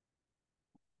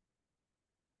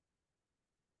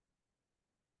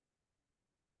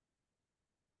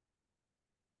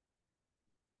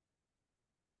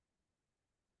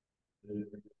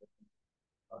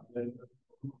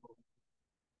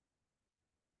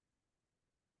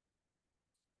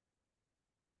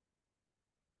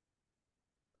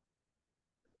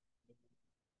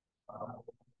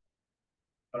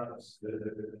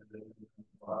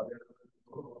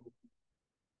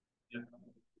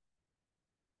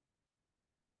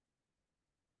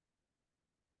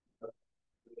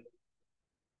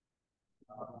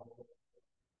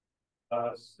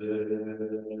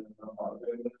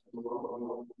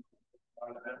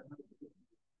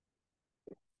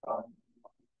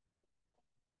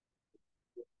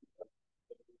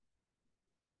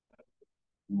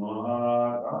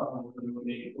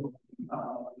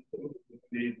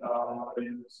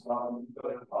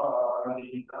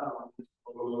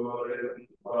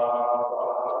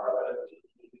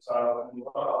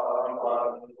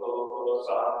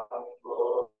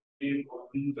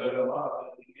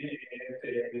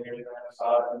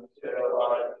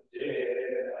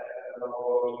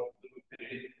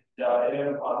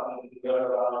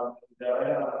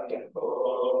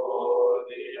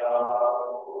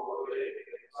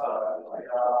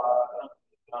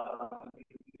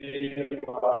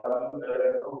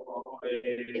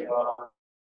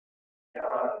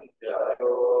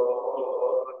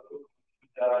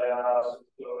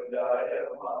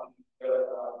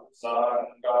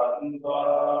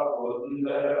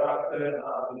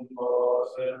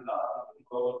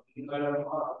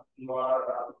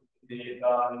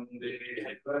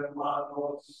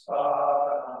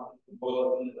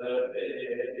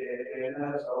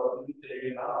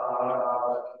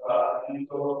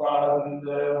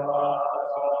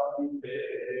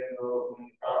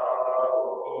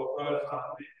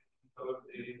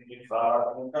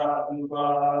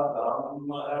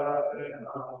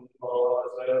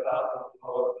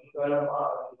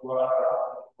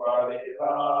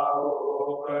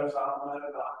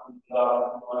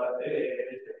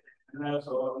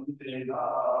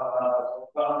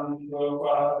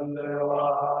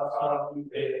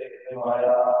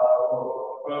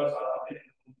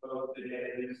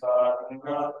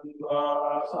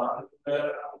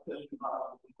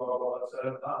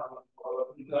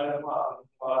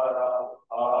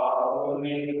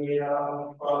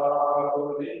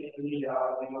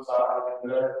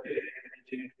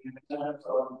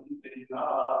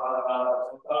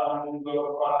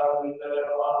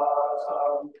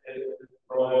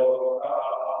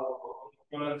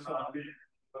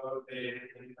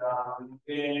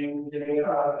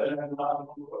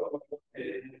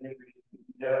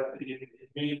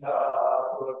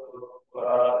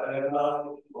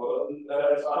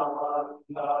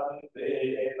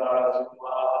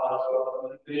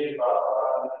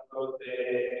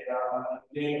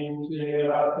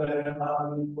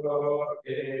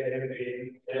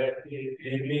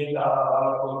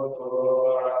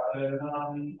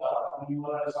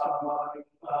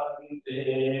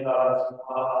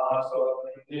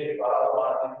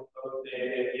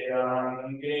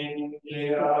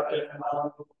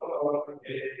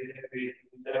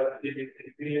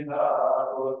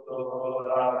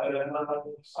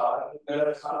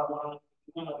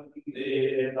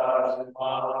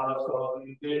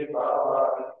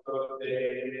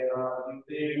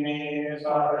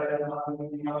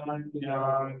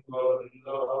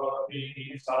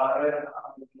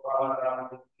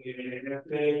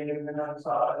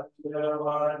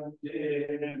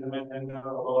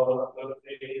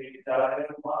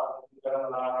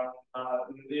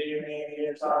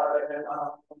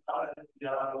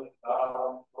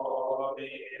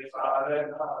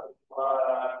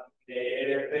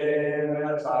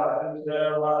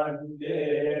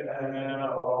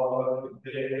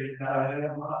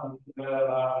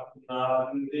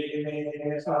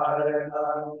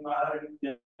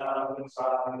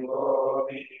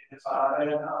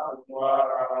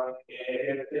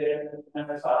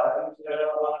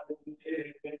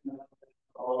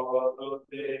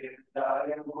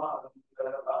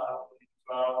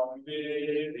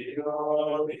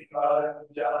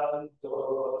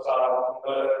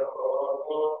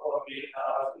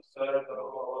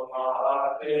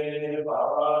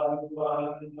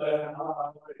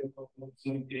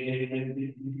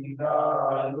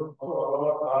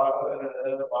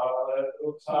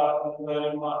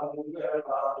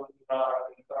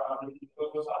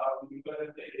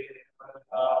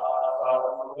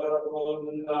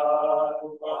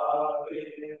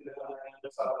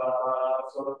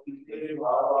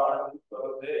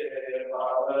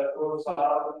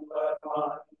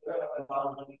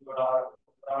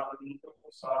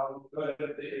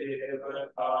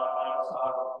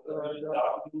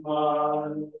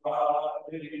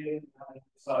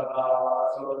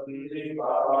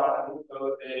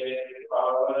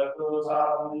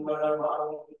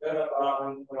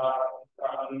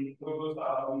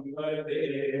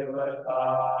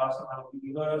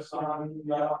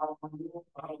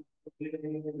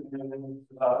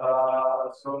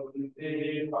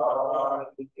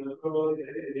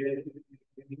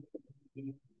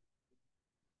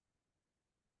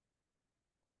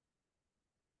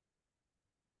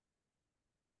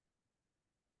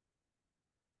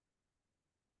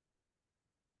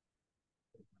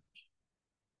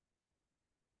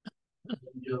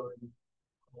 enjoy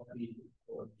coffee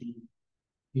or tea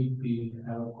if we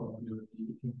have coffee or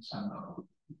tea in summer.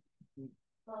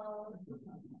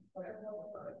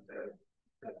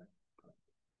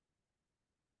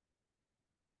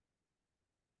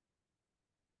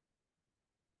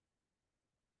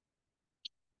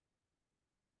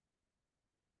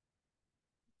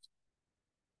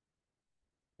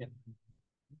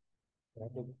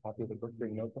 Copy the book,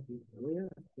 bring notebook.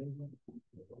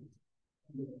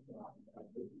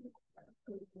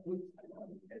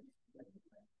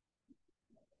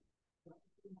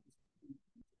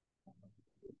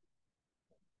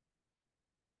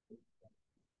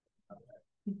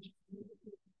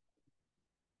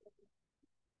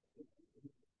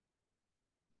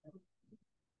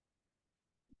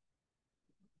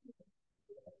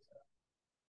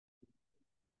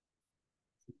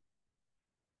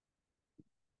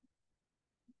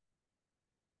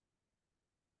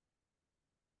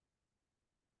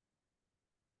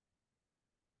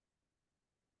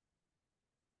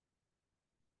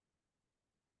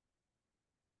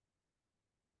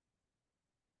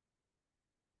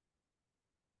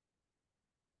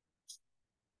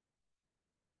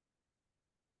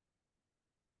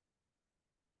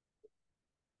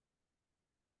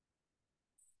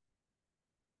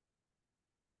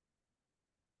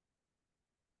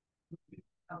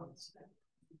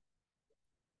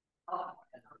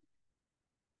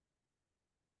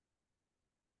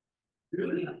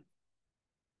 Really?